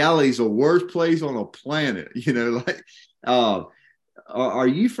 Like, Galilee's the worst place on a planet, are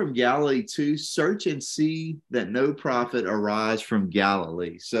you from Galilee too? Search and see that no prophet arise from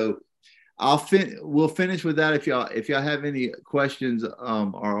Galilee. So we'll finish with that. If y'all have any questions,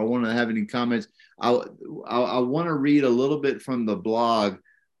 or I want to have any comments, I want to read a little bit from the blog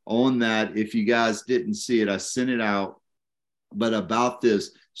on that. If you guys didn't see it, I sent it out, but about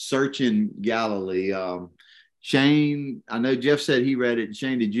this searching Galilee. Shane, I know Jeff said he read it.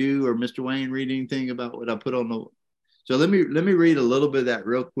 Shane, did you or Mr. Wayne read anything about what I put on the? So let me read a little bit of that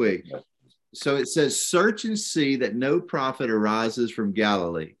real quick. So it says, search and see that no prophet arises from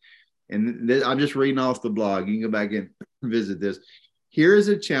Galilee. And I'm just reading off the blog. You can go back and visit this. Here is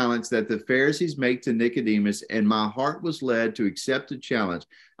a challenge that the Pharisees make to Nicodemus, and my heart was led to accept the challenge.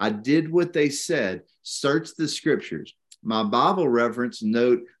 I did what they said, search the scriptures. My Bible reference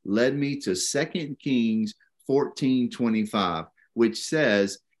note led me to 2 Kings 14:25, which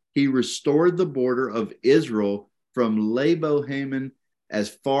says, he restored the border of Israel from Lebo-Haman as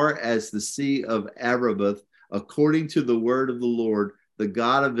far as the Sea of Arabah, according to the word of the Lord, the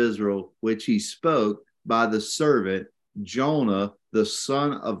God of Israel, which he spoke by the servant Jonah, the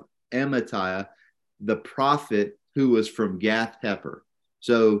son of Amittai, the prophet who was from Gath-hepher.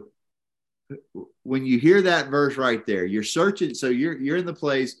 So when you hear that verse right there, you're searching. So you're in the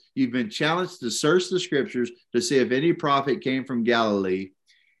place, you've been challenged to search the scriptures to see if any prophet came from Galilee.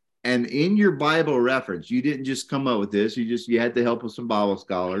 And in your Bible reference, you didn't just come up with this. You had the help of some Bible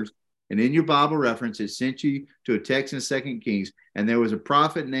scholars. And in your Bible reference, it sent you to a text in 2 Kings. And there was a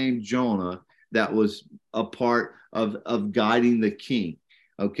prophet named Jonah that was a part of guiding the king.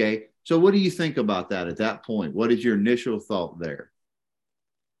 Okay. So what do you think about that at that point? What is your initial thought there?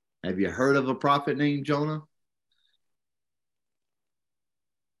 Have you heard of a prophet named Jonah?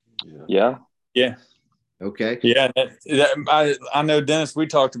 Yeah. Okay. Yeah. I know, Dennis, we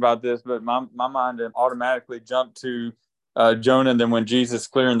talked about this, but my mind automatically jumped to Jonah. And then when Jesus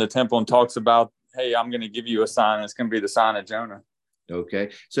clearing the temple and talks about, hey, I'm going to give you a sign, it's going to be the sign of Jonah.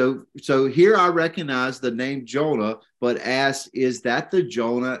 Okay. So here I recognize the name Jonah, but ask, is that the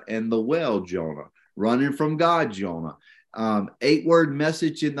Jonah and the well Jonah, running from God Jonah? 8-word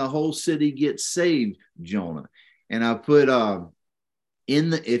message in the whole city gets saved Jonah. And I put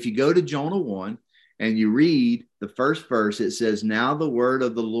if you go to Jonah 1 and you read the first verse, it says, now the word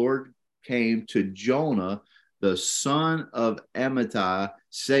of the Lord came to Jonah, the son of Amittai,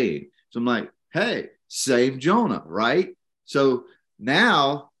 saying. So I'm like, hey, save Jonah, right? So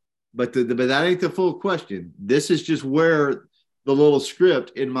now, but that ain't the full question. This is just where the little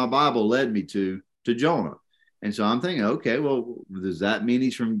script in my Bible led me to Jonah. And so I'm thinking, okay, well, does that mean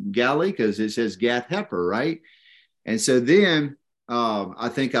he's from Galilee? Because it says Gath-hepher, right? And so then I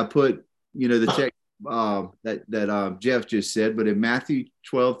think I put, the text that Jeff just said, but in Matthew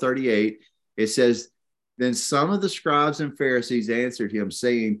 12:38, it says, then some of the scribes and Pharisees answered him,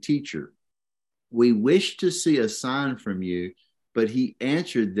 saying, teacher, we wish to see a sign from you. But he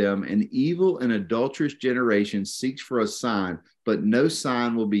answered them, an evil and adulterous generation seeks for a sign, but no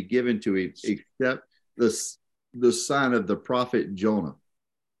sign will be given to it except the sign of the prophet Jonah.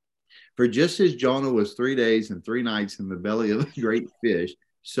 For just as Jonah was 3 days and 3 nights in the belly of a great fish,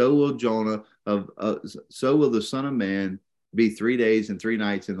 so will the Son of Man be 3 days and 3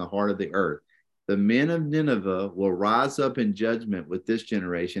 nights in the heart of the earth. The men of Nineveh will rise up in judgment with this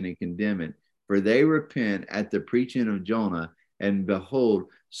generation and condemn it, for they repent at the preaching of Jonah. And behold,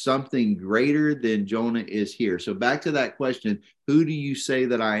 something greater than Jonah is here. So back to that question, who do you say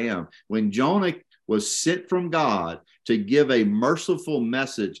that I am? When Jonah was sent from God to give a merciful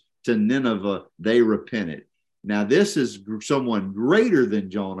message to Nineveh, they repented. Now, this is someone greater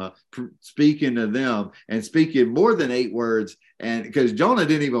than Jonah speaking to them and speaking more than 8 words. And because Jonah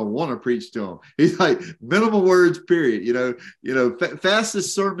didn't even want to preach to them, he's like minimal words, period,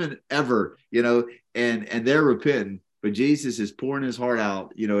 fastest sermon ever, and they're repenting. But Jesus is pouring his heart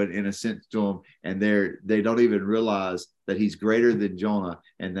out, in a sense to them. And they don't even realize that he's greater than Jonah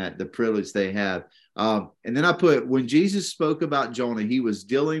and that the privilege they have. And then I put, when Jesus spoke about Jonah, he was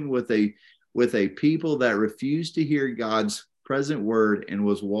dealing with a people that refused to hear God's present word and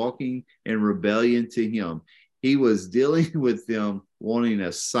was walking in rebellion to him. He was dealing with them wanting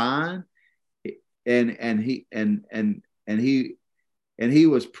a sign, and he and he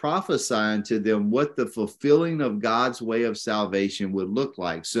was prophesying to them what the fulfilling of God's way of salvation would look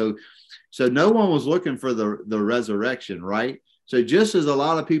like. So no one was looking for the resurrection, right? So just as a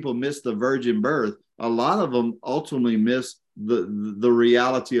lot of people miss the virgin birth, a lot of them ultimately miss the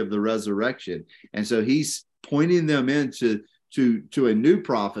reality of the resurrection. And so he's pointing them into a new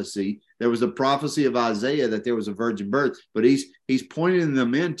prophecy. There was a prophecy of Isaiah that there was a virgin birth, but he's pointing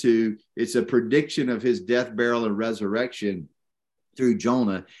them into, it's a prediction of his death, burial, and resurrection through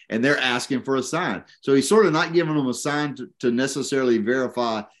Jonah, and they're asking for a sign. So he's sort of not giving them a sign to necessarily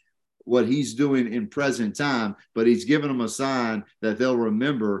verify what he's doing in present time, but he's giving them a sign that they'll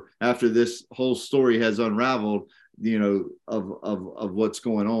remember after this whole story has unraveled, you know, of what's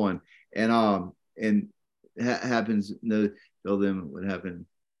going on. And happens, no, tell them what happened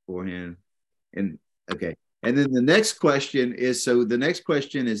beforehand. And okay. And then the next question is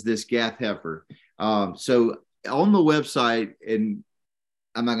this Gath heifer. So on the website, and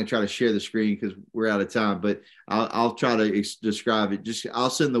I'm not going to try to share the screen because we're out of time, but I'll try to describe it. I'll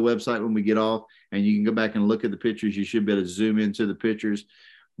send the website when we get off, and you can go back and look at the pictures. You should be able to zoom into the pictures.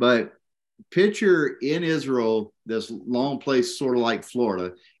 But picture in Israel, this long place sort of like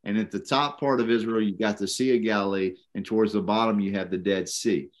Florida, and at the top part of Israel, you got the Sea of Galilee, and towards the bottom, you have the Dead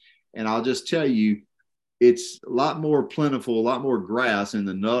Sea. And I'll just tell you, it's a lot more plentiful, a lot more grass in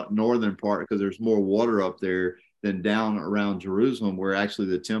the northern part because there's more water up there than down around Jerusalem, where actually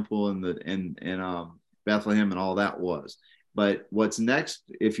the temple and Bethlehem and all that was. But what's next?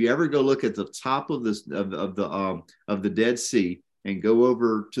 If you ever go look at the top of this of the Dead Sea and go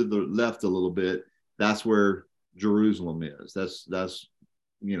over to the left a little bit, that's where Jerusalem is. That's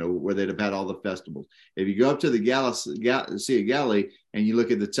you know, where they'd have had all the festivals. If you go up to the Sea of Galilee and you look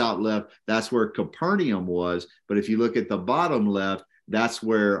at the top left, that's where Capernaum was. But if you look at the bottom left, that's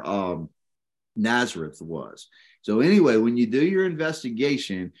where Nazareth was. So anyway, when you do your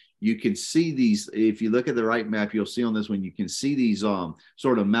investigation, you can see these. If you look at the right map, you'll see on this one, you can see these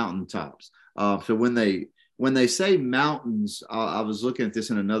sort of mountaintops. So when they say mountains, I was looking at this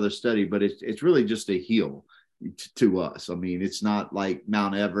in another study, but it's really just a hill to us. I mean, it's not like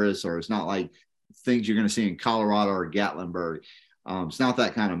Mount Everest, or it's not like things you're going to see in Colorado or Gatlinburg. It's not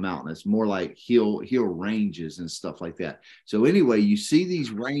that kind of mountain. It's more like hill ranges and stuff like that. So anyway, you see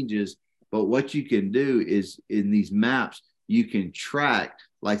these ranges, but what you can do is in these maps, you can track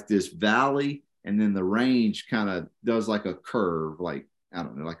like this valley, and then the range kind of does like a curve, like, I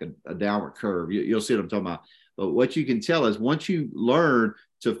don't know, like a downward curve. You'll see what I'm talking about. But what you can tell is once you learn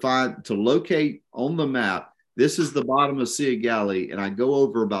to locate on the map, this is the bottom of Sea of Galilee, and I go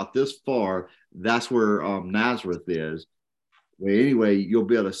over about this far, that's where Nazareth is. Well, anyway, you'll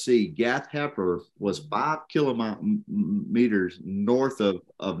be able to see Gath Hepher was 5 kilometers north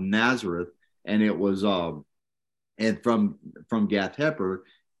of Nazareth, and it was and from Gath Hepher,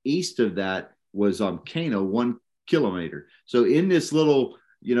 east of that was Cana, 1 kilometer. So in this little,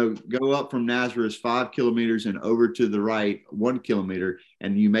 you know, go up from Nazareth 5 kilometers and over to the right 1 kilometer,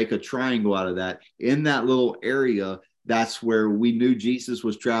 and you make a triangle out of that. In that little area, that's where we knew Jesus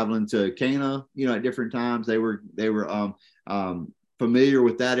was traveling to Cana, you know, at different times. They were familiar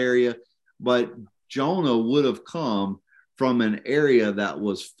with that area, but Jonah would have come from an area that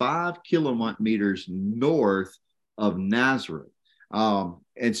was 5 kilometers north of Nazareth.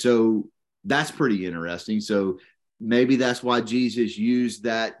 And so that's pretty interesting. So maybe that's why Jesus used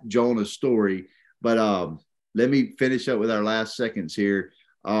that Jonah story. But let me finish up with our last seconds here.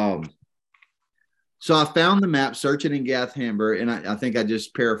 So I found the map searching in Gath Hepher, and I think I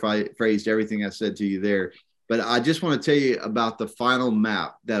just paraphrased everything I said to you there. But I just want to tell you about the final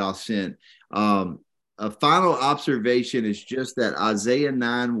map that I sent. A final observation is just that Isaiah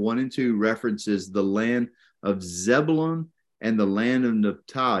 9:1-2 references the land of Zebulun and the land of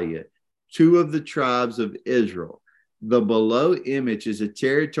Naphtali, 2 of the tribes of Israel. The below image is a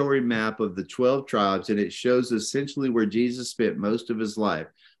territory map of the 12 tribes, and it shows essentially where Jesus spent most of his life.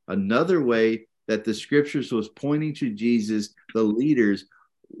 Another way that the scriptures was pointing to Jesus, the leaders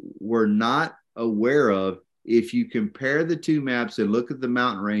were not aware of. If you compare the 2 maps and look at the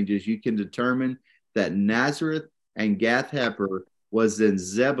mountain ranges, you can determine that Nazareth and Gath Hepher was in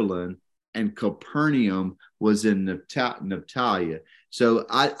Zebulun and Capernaum was in Naphtali. So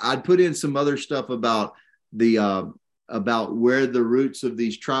I'd put in some other stuff about about where the roots of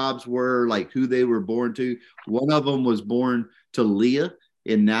these tribes were, like who they were born to. One of them was born to Leah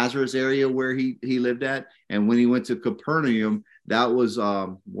in Nazareth area where he lived at. And when he went to Capernaum, that was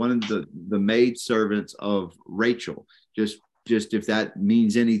one of the maid servants of Rachel, just if that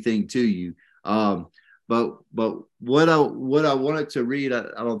means anything to you. But what I wanted to read,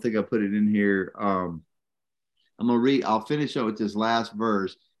 I don't think I put it in here. I'm gonna read. I'll finish up with this last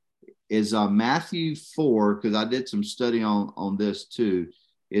verse. Is Matthew 4, because I did some study on this too.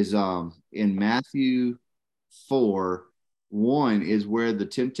 Is in Matthew 4:1 is where the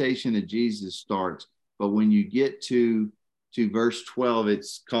temptation of Jesus starts. But when you get to verse 12,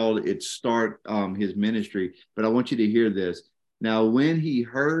 it's called start his ministry. But I want you to hear this. Now, when he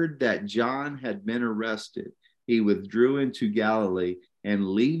heard that John had been arrested, he withdrew into Galilee, and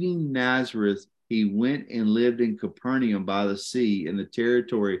leaving Nazareth, he went and lived in Capernaum by the sea in the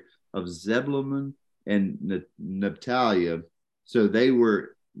territory of Zebulun and Naphtali. So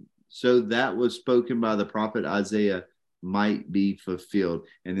that was spoken by the prophet Isaiah might be fulfilled.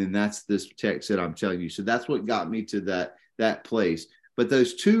 And then that's this text that I'm telling you. So that's what got me to that place. But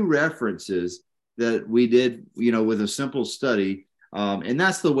those two references that we did, with a simple study, and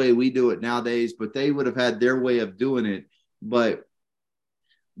that's the way we do it nowadays, but they would have had their way of doing it. But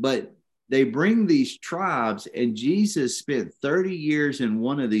they bring these tribes, and Jesus spent 30 years in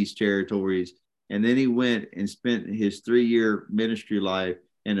one of these territories, and then he went and spent his 3-year ministry life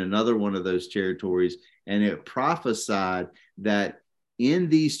in another one of those territories. And it prophesied that in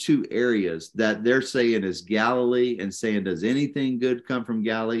these two areas that they're saying is Galilee, and saying, does anything good come from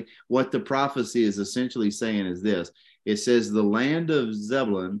Galilee? What the prophecy is essentially saying is this. It says the land of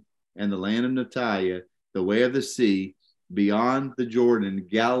Zebulun and the land of Naphtali, the way of the sea, beyond the Jordan,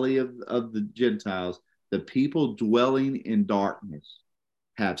 Galilee of the Gentiles, the people dwelling in darkness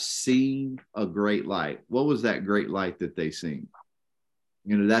have seen a great light. What was that great light that they seen?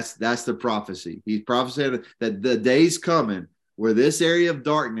 That's the prophecy. He's prophesying that the day's coming where this area of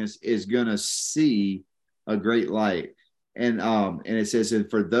darkness is going to see a great light. And it says, and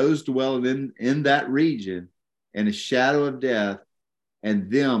for those dwelling in that region and a shadow of death,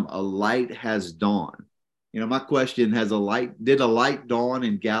 and them a light has dawned. My question, did a light dawn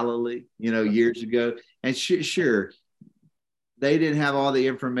in Galilee, years ago? And sure, they didn't have all the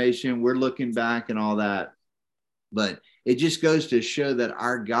information. We're looking back and all that. But it just goes to show that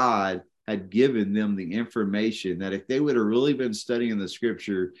our God had given them the information that if they would have really been studying the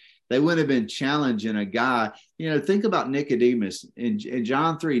scripture, they wouldn't have been challenging a guy. Think about Nicodemus. In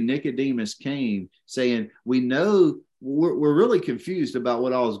John 3, Nicodemus came saying, we know we're really confused about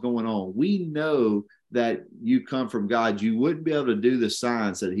what all is going on. We know that you come from God. You wouldn't be able to do the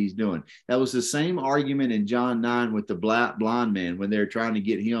signs that he's doing. That was the same argument in John 9 with the blind man when they're trying to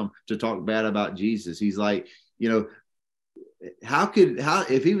get him to talk bad about Jesus. He's like, if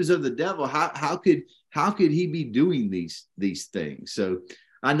he was of the devil, how could he be doing these things? So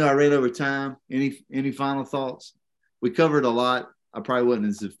I know I ran over time. Any final thoughts? We covered a lot. I probably wasn't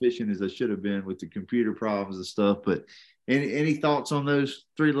as efficient as I should have been with the computer problems and stuff, but any thoughts on those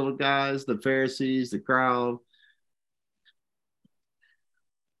three little guys, the Pharisees, the crowd?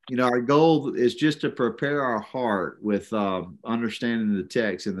 Our goal is just to prepare our heart with understanding the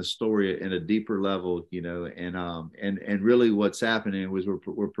text and the story at a deeper level, and really what's happening was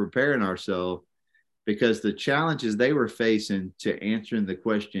we're preparing ourselves, because the challenges they were facing to answering the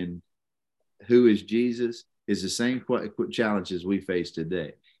question, who is Jesus, is the same challenges we face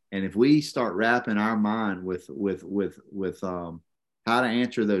today. And if we start wrapping our mind with how to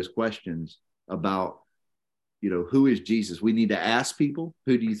answer those questions about, who is Jesus? We need to ask people,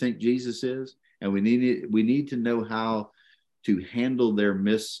 who do you think Jesus is? And we need to know how to handle their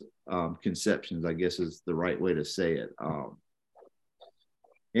misconceptions, I guess is the right way to say it.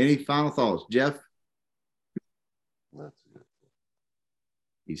 Any final thoughts, Jeff? That's good.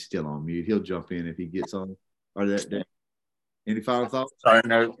 He's still on mute. He'll jump in if he gets on. Or that. Any final thoughts? Sorry,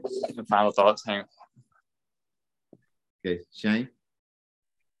 no final thoughts. Hang on. Okay, Shane?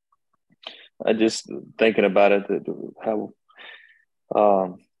 I just thinking about it, that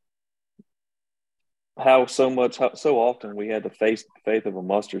how so often we had the faith of a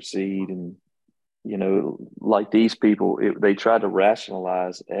mustard seed, and like these people, they tried to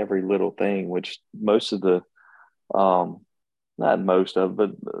rationalize every little thing, which most of the not most of, but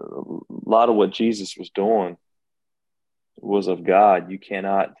a lot of what Jesus was doing was of God. You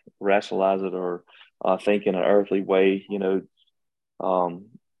cannot rationalize it or think in an earthly way. When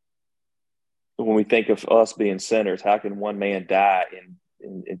we think of us being sinners, how can one man die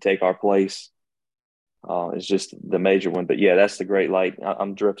and take our place? It's just the major one. But yeah, that's the great light.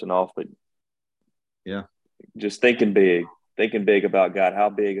 I'm drifting off, but yeah, just thinking big about God.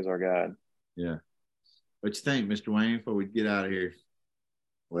 How big is our God? Yeah. What you think, Mr. Wayne, before we get out of here?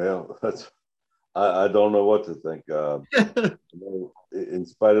 Well, I don't know what to think. In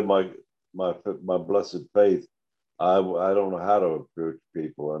spite of my blessed faith, I don't know how to approach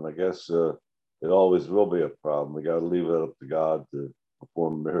people, and I guess it always will be a problem. We got to leave it up to God to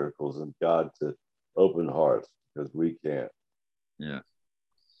perform miracles and God to open hearts, because we can't. Yeah.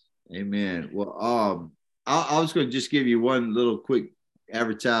 Amen. Well, I was going to just give you one little quick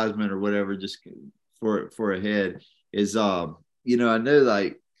advertisement or whatever, just for ahead is, you know, I know,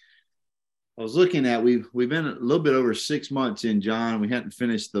 like, I was looking at, we've been a little bit over 6 months in John. We hadn't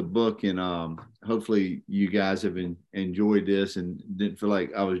finished the book, and hopefully you guys have enjoyed this and didn't feel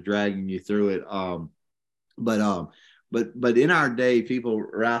like I was dragging you through it. But in our day, people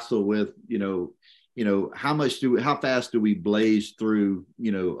wrestle with, how fast do we blaze through,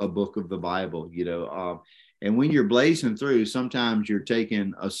 a book of the Bible, and when you're blazing through, sometimes you're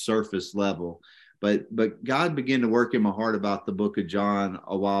taking a surface level. But God began to work in my heart about the book of John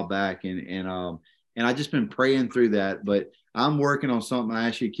a while back, and I just been praying through that. But I'm working on something. I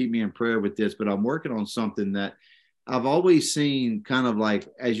ask you to keep me in prayer with this, but I'm working on something that I've always seen, kind of like,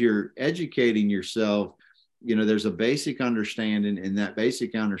 as you're educating yourself, there's a basic understanding, and that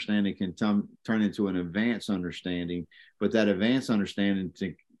basic understanding can turn into an advanced understanding, but that advanced understanding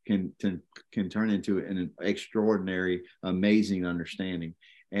can turn into an extraordinary, amazing understanding.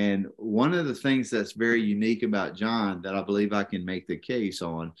 And one of the things that's very unique about John that I believe I can make the case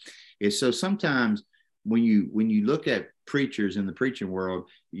on is, so sometimes when you look at preachers in the preaching world,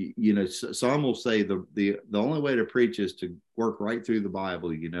 some will say the only way to preach is to work right through the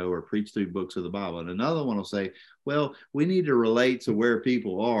Bible, or preach through books of the Bible. And another one will say, well, we need to relate to where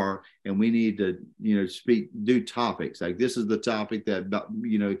people are, and we need to, do topics. Like, this is the topic that,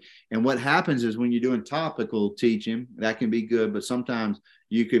 and what happens is, when you're doing topical teaching, that can be good, but sometimes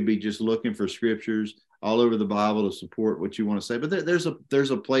you could be just looking for scriptures all over the Bible to support what you want to say. But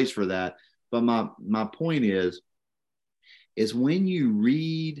there's a place for that. But my point is when you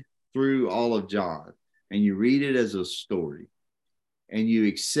read through all of John and you read it as a story, and you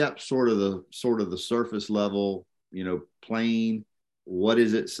accept sort of the surface level, plain, what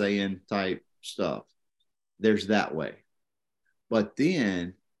is it saying type stuff, there's that way. But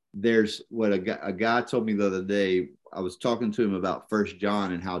then there's what a guy told me the other day. I was talking to him about First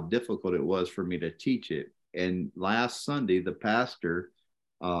John and how difficult it was for me to teach it. And last Sunday, the pastor,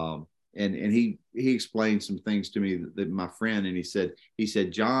 and he explained some things to me that my friend, and he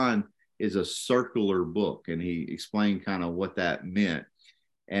said John is a circular book, and he explained kind of what that meant.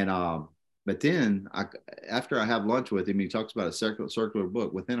 And but then after I have lunch with him, he talks about a circular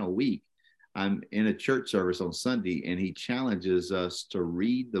book. Within a week, I'm in a church service on Sunday, and he challenges us to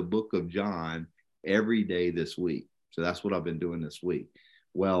read the book of John every day this week. So that's what I've been doing this week.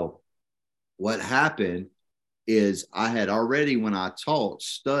 Well, what happened is, I had already, when I taught,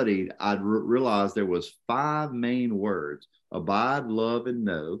 studied, I'd realized there was 5 main words: abide, love, and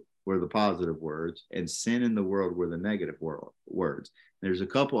know were the positive words, and sin in the world were the negative words. There's a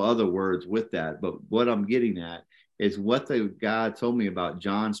couple other words with that, but what I'm getting at is what the guy told me about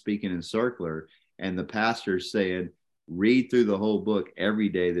John speaking in circular, and the pastor saying, read through the whole book every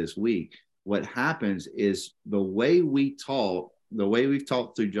day this week. What happens is, the way we've taught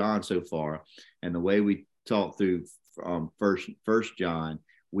through John so far, and the way we taught through First John,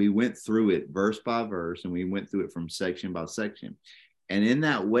 we went through it verse by verse, and we went through it from section by section. And in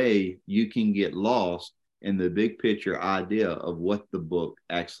that way, you can get lost in the big picture idea of what the book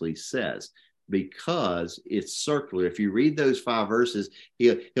actually says, because it's circular. If you read those 5 verses,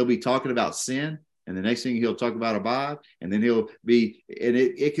 he'll be talking about sin, and the next thing he'll talk about abide, and then he'll be, and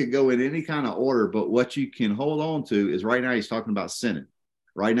it could go in any kind of order, but what you can hold on to is, right now he's talking about sinning.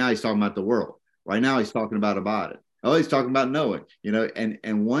 Right now he's talking about the world. Right now he's talking about abiding. Oh, he's talking about knowing,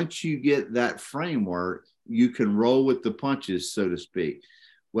 and once you get that framework, you can roll with the punches, so to speak.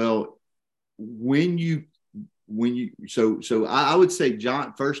 Well, I would say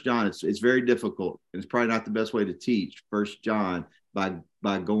First John, it's very difficult. It's probably not the best way to teach First John by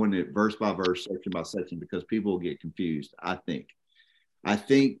going it verse by verse, section by section, because people will get confused. I think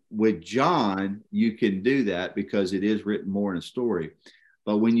with John, you can do that because it is written more in a story.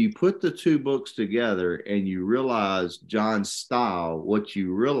 But when you put the 2 books together and you realize John's style, what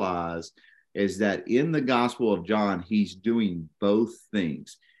you realize is that in the Gospel of John, he's doing both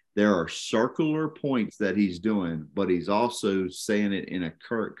things. There are circular points that he's doing, but he's also saying it in a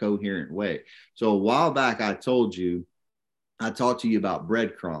coherent way. So a while back, I talked to you about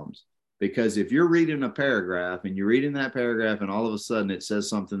breadcrumbs, because if you're reading a paragraph and you're reading that paragraph and all of a sudden it says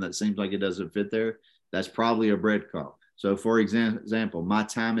something that seems like it doesn't fit there, that's probably a breadcrumb. So for example, my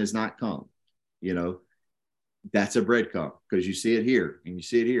time has not come, that's a breadcrumb, because you see it here and you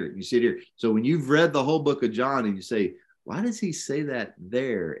see it here and you see it here. So when you've read the whole book of John and you say, why does he say that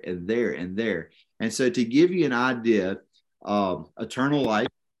there and there and there? And so, to give you an idea, eternal life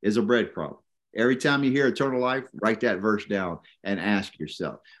is a breadcrumb. Every time you hear eternal life, write that verse down and ask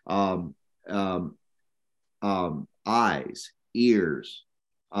yourself. eyes, ears,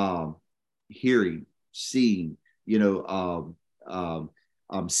 hearing, seeing,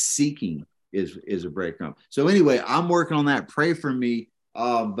 seeking is a breadcrumb. So anyway, I'm working on that. Pray for me.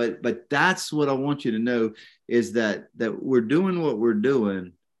 But that's what I want you to know is that we're doing what we're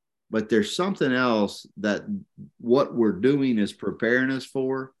doing, but there's something else that what we're doing is preparing us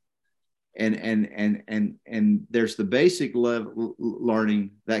for. And there's the basic level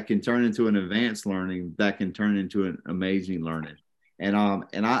learning that can turn into an advanced learning that can turn into an amazing learning. And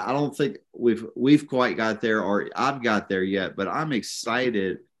I don't think we've quite got there, or I've got there yet, but I'm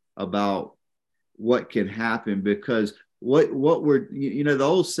excited about what can happen, because what we're, the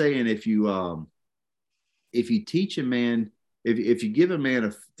old saying, if you teach a man, if you give a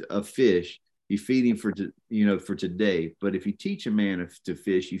man a fish, you feed him for today. But if you teach a man to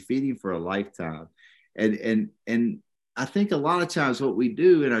fish, you feed him for a lifetime. And I think a lot of times what we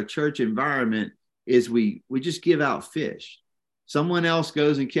do in our church environment is we just give out fish. Someone else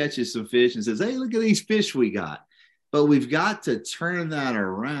goes and catches some fish and says, "Hey, look at these fish we got." But we've got to turn that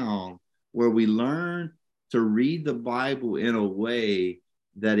around, where we learn to read the Bible in a way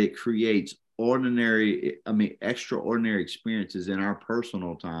that it creates extraordinary experiences in our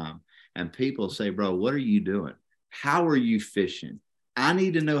personal time. And people say, "Bro, what are you doing? How are you fishing? I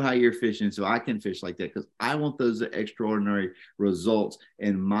need to know how you're fishing so I can fish like that, because I want those extraordinary results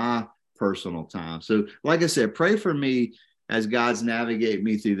in my personal time." So like I said, pray for me as God's navigate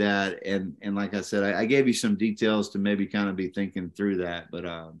me through that. And like I said, I gave you some details to maybe kind of be thinking through that. But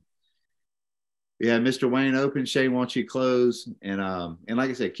yeah, Mr. Wayne, open. Shane, why don't you close? And like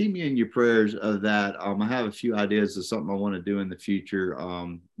I said, keep me in your prayers of that. I have a few ideas of something I want to do in the future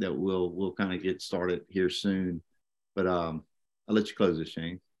that we'll kind of get started here soon. But I'll let you close this,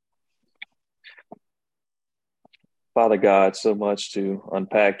 Shane. Father God, so much to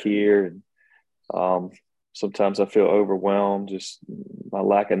unpack here. And sometimes I feel overwhelmed, just my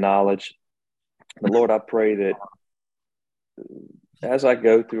lack of knowledge. But Lord, I pray that as we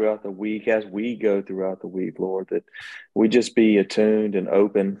go throughout the week, Lord, that we just be attuned and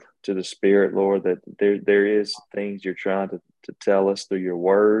open to the Spirit, Lord, that there is things you're trying to tell us through your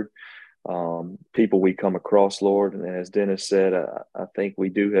word. People we come across, Lord, and as Dennis said, I think we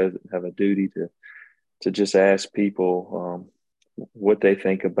do have a duty to just ask people what they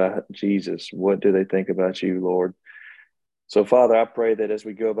think about Jesus. What do they think about you, Lord? So, Father, I pray that as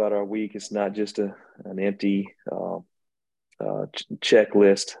we go about our week, it's not just an empty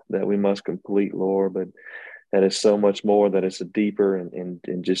checklist that we must complete, Lord, but that is so much more, that it's a deeper and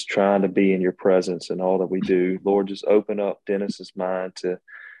just trying to be in your presence in all that we do. Lord, just open up Dennis's mind to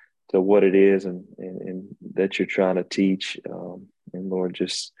what it is and that you're trying to teach. And Lord,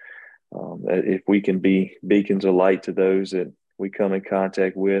 just if we can be beacons of light to those that we come in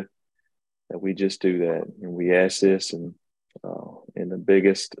contact with, that we just do that. And we ask this in the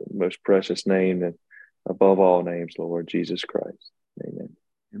biggest, most precious name and above all names, Lord, Jesus Christ. Amen.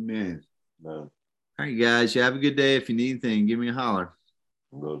 Amen. No. All right, guys, you have a good day. If you need anything, give me a holler.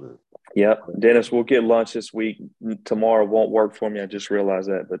 No. Yep. Dennis, we'll get lunch this week. Tomorrow won't work for me. I just realized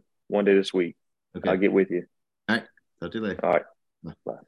that, but one day this week, okay, I'll get with you. All right. Talk to you later. All right. Bye. Bye.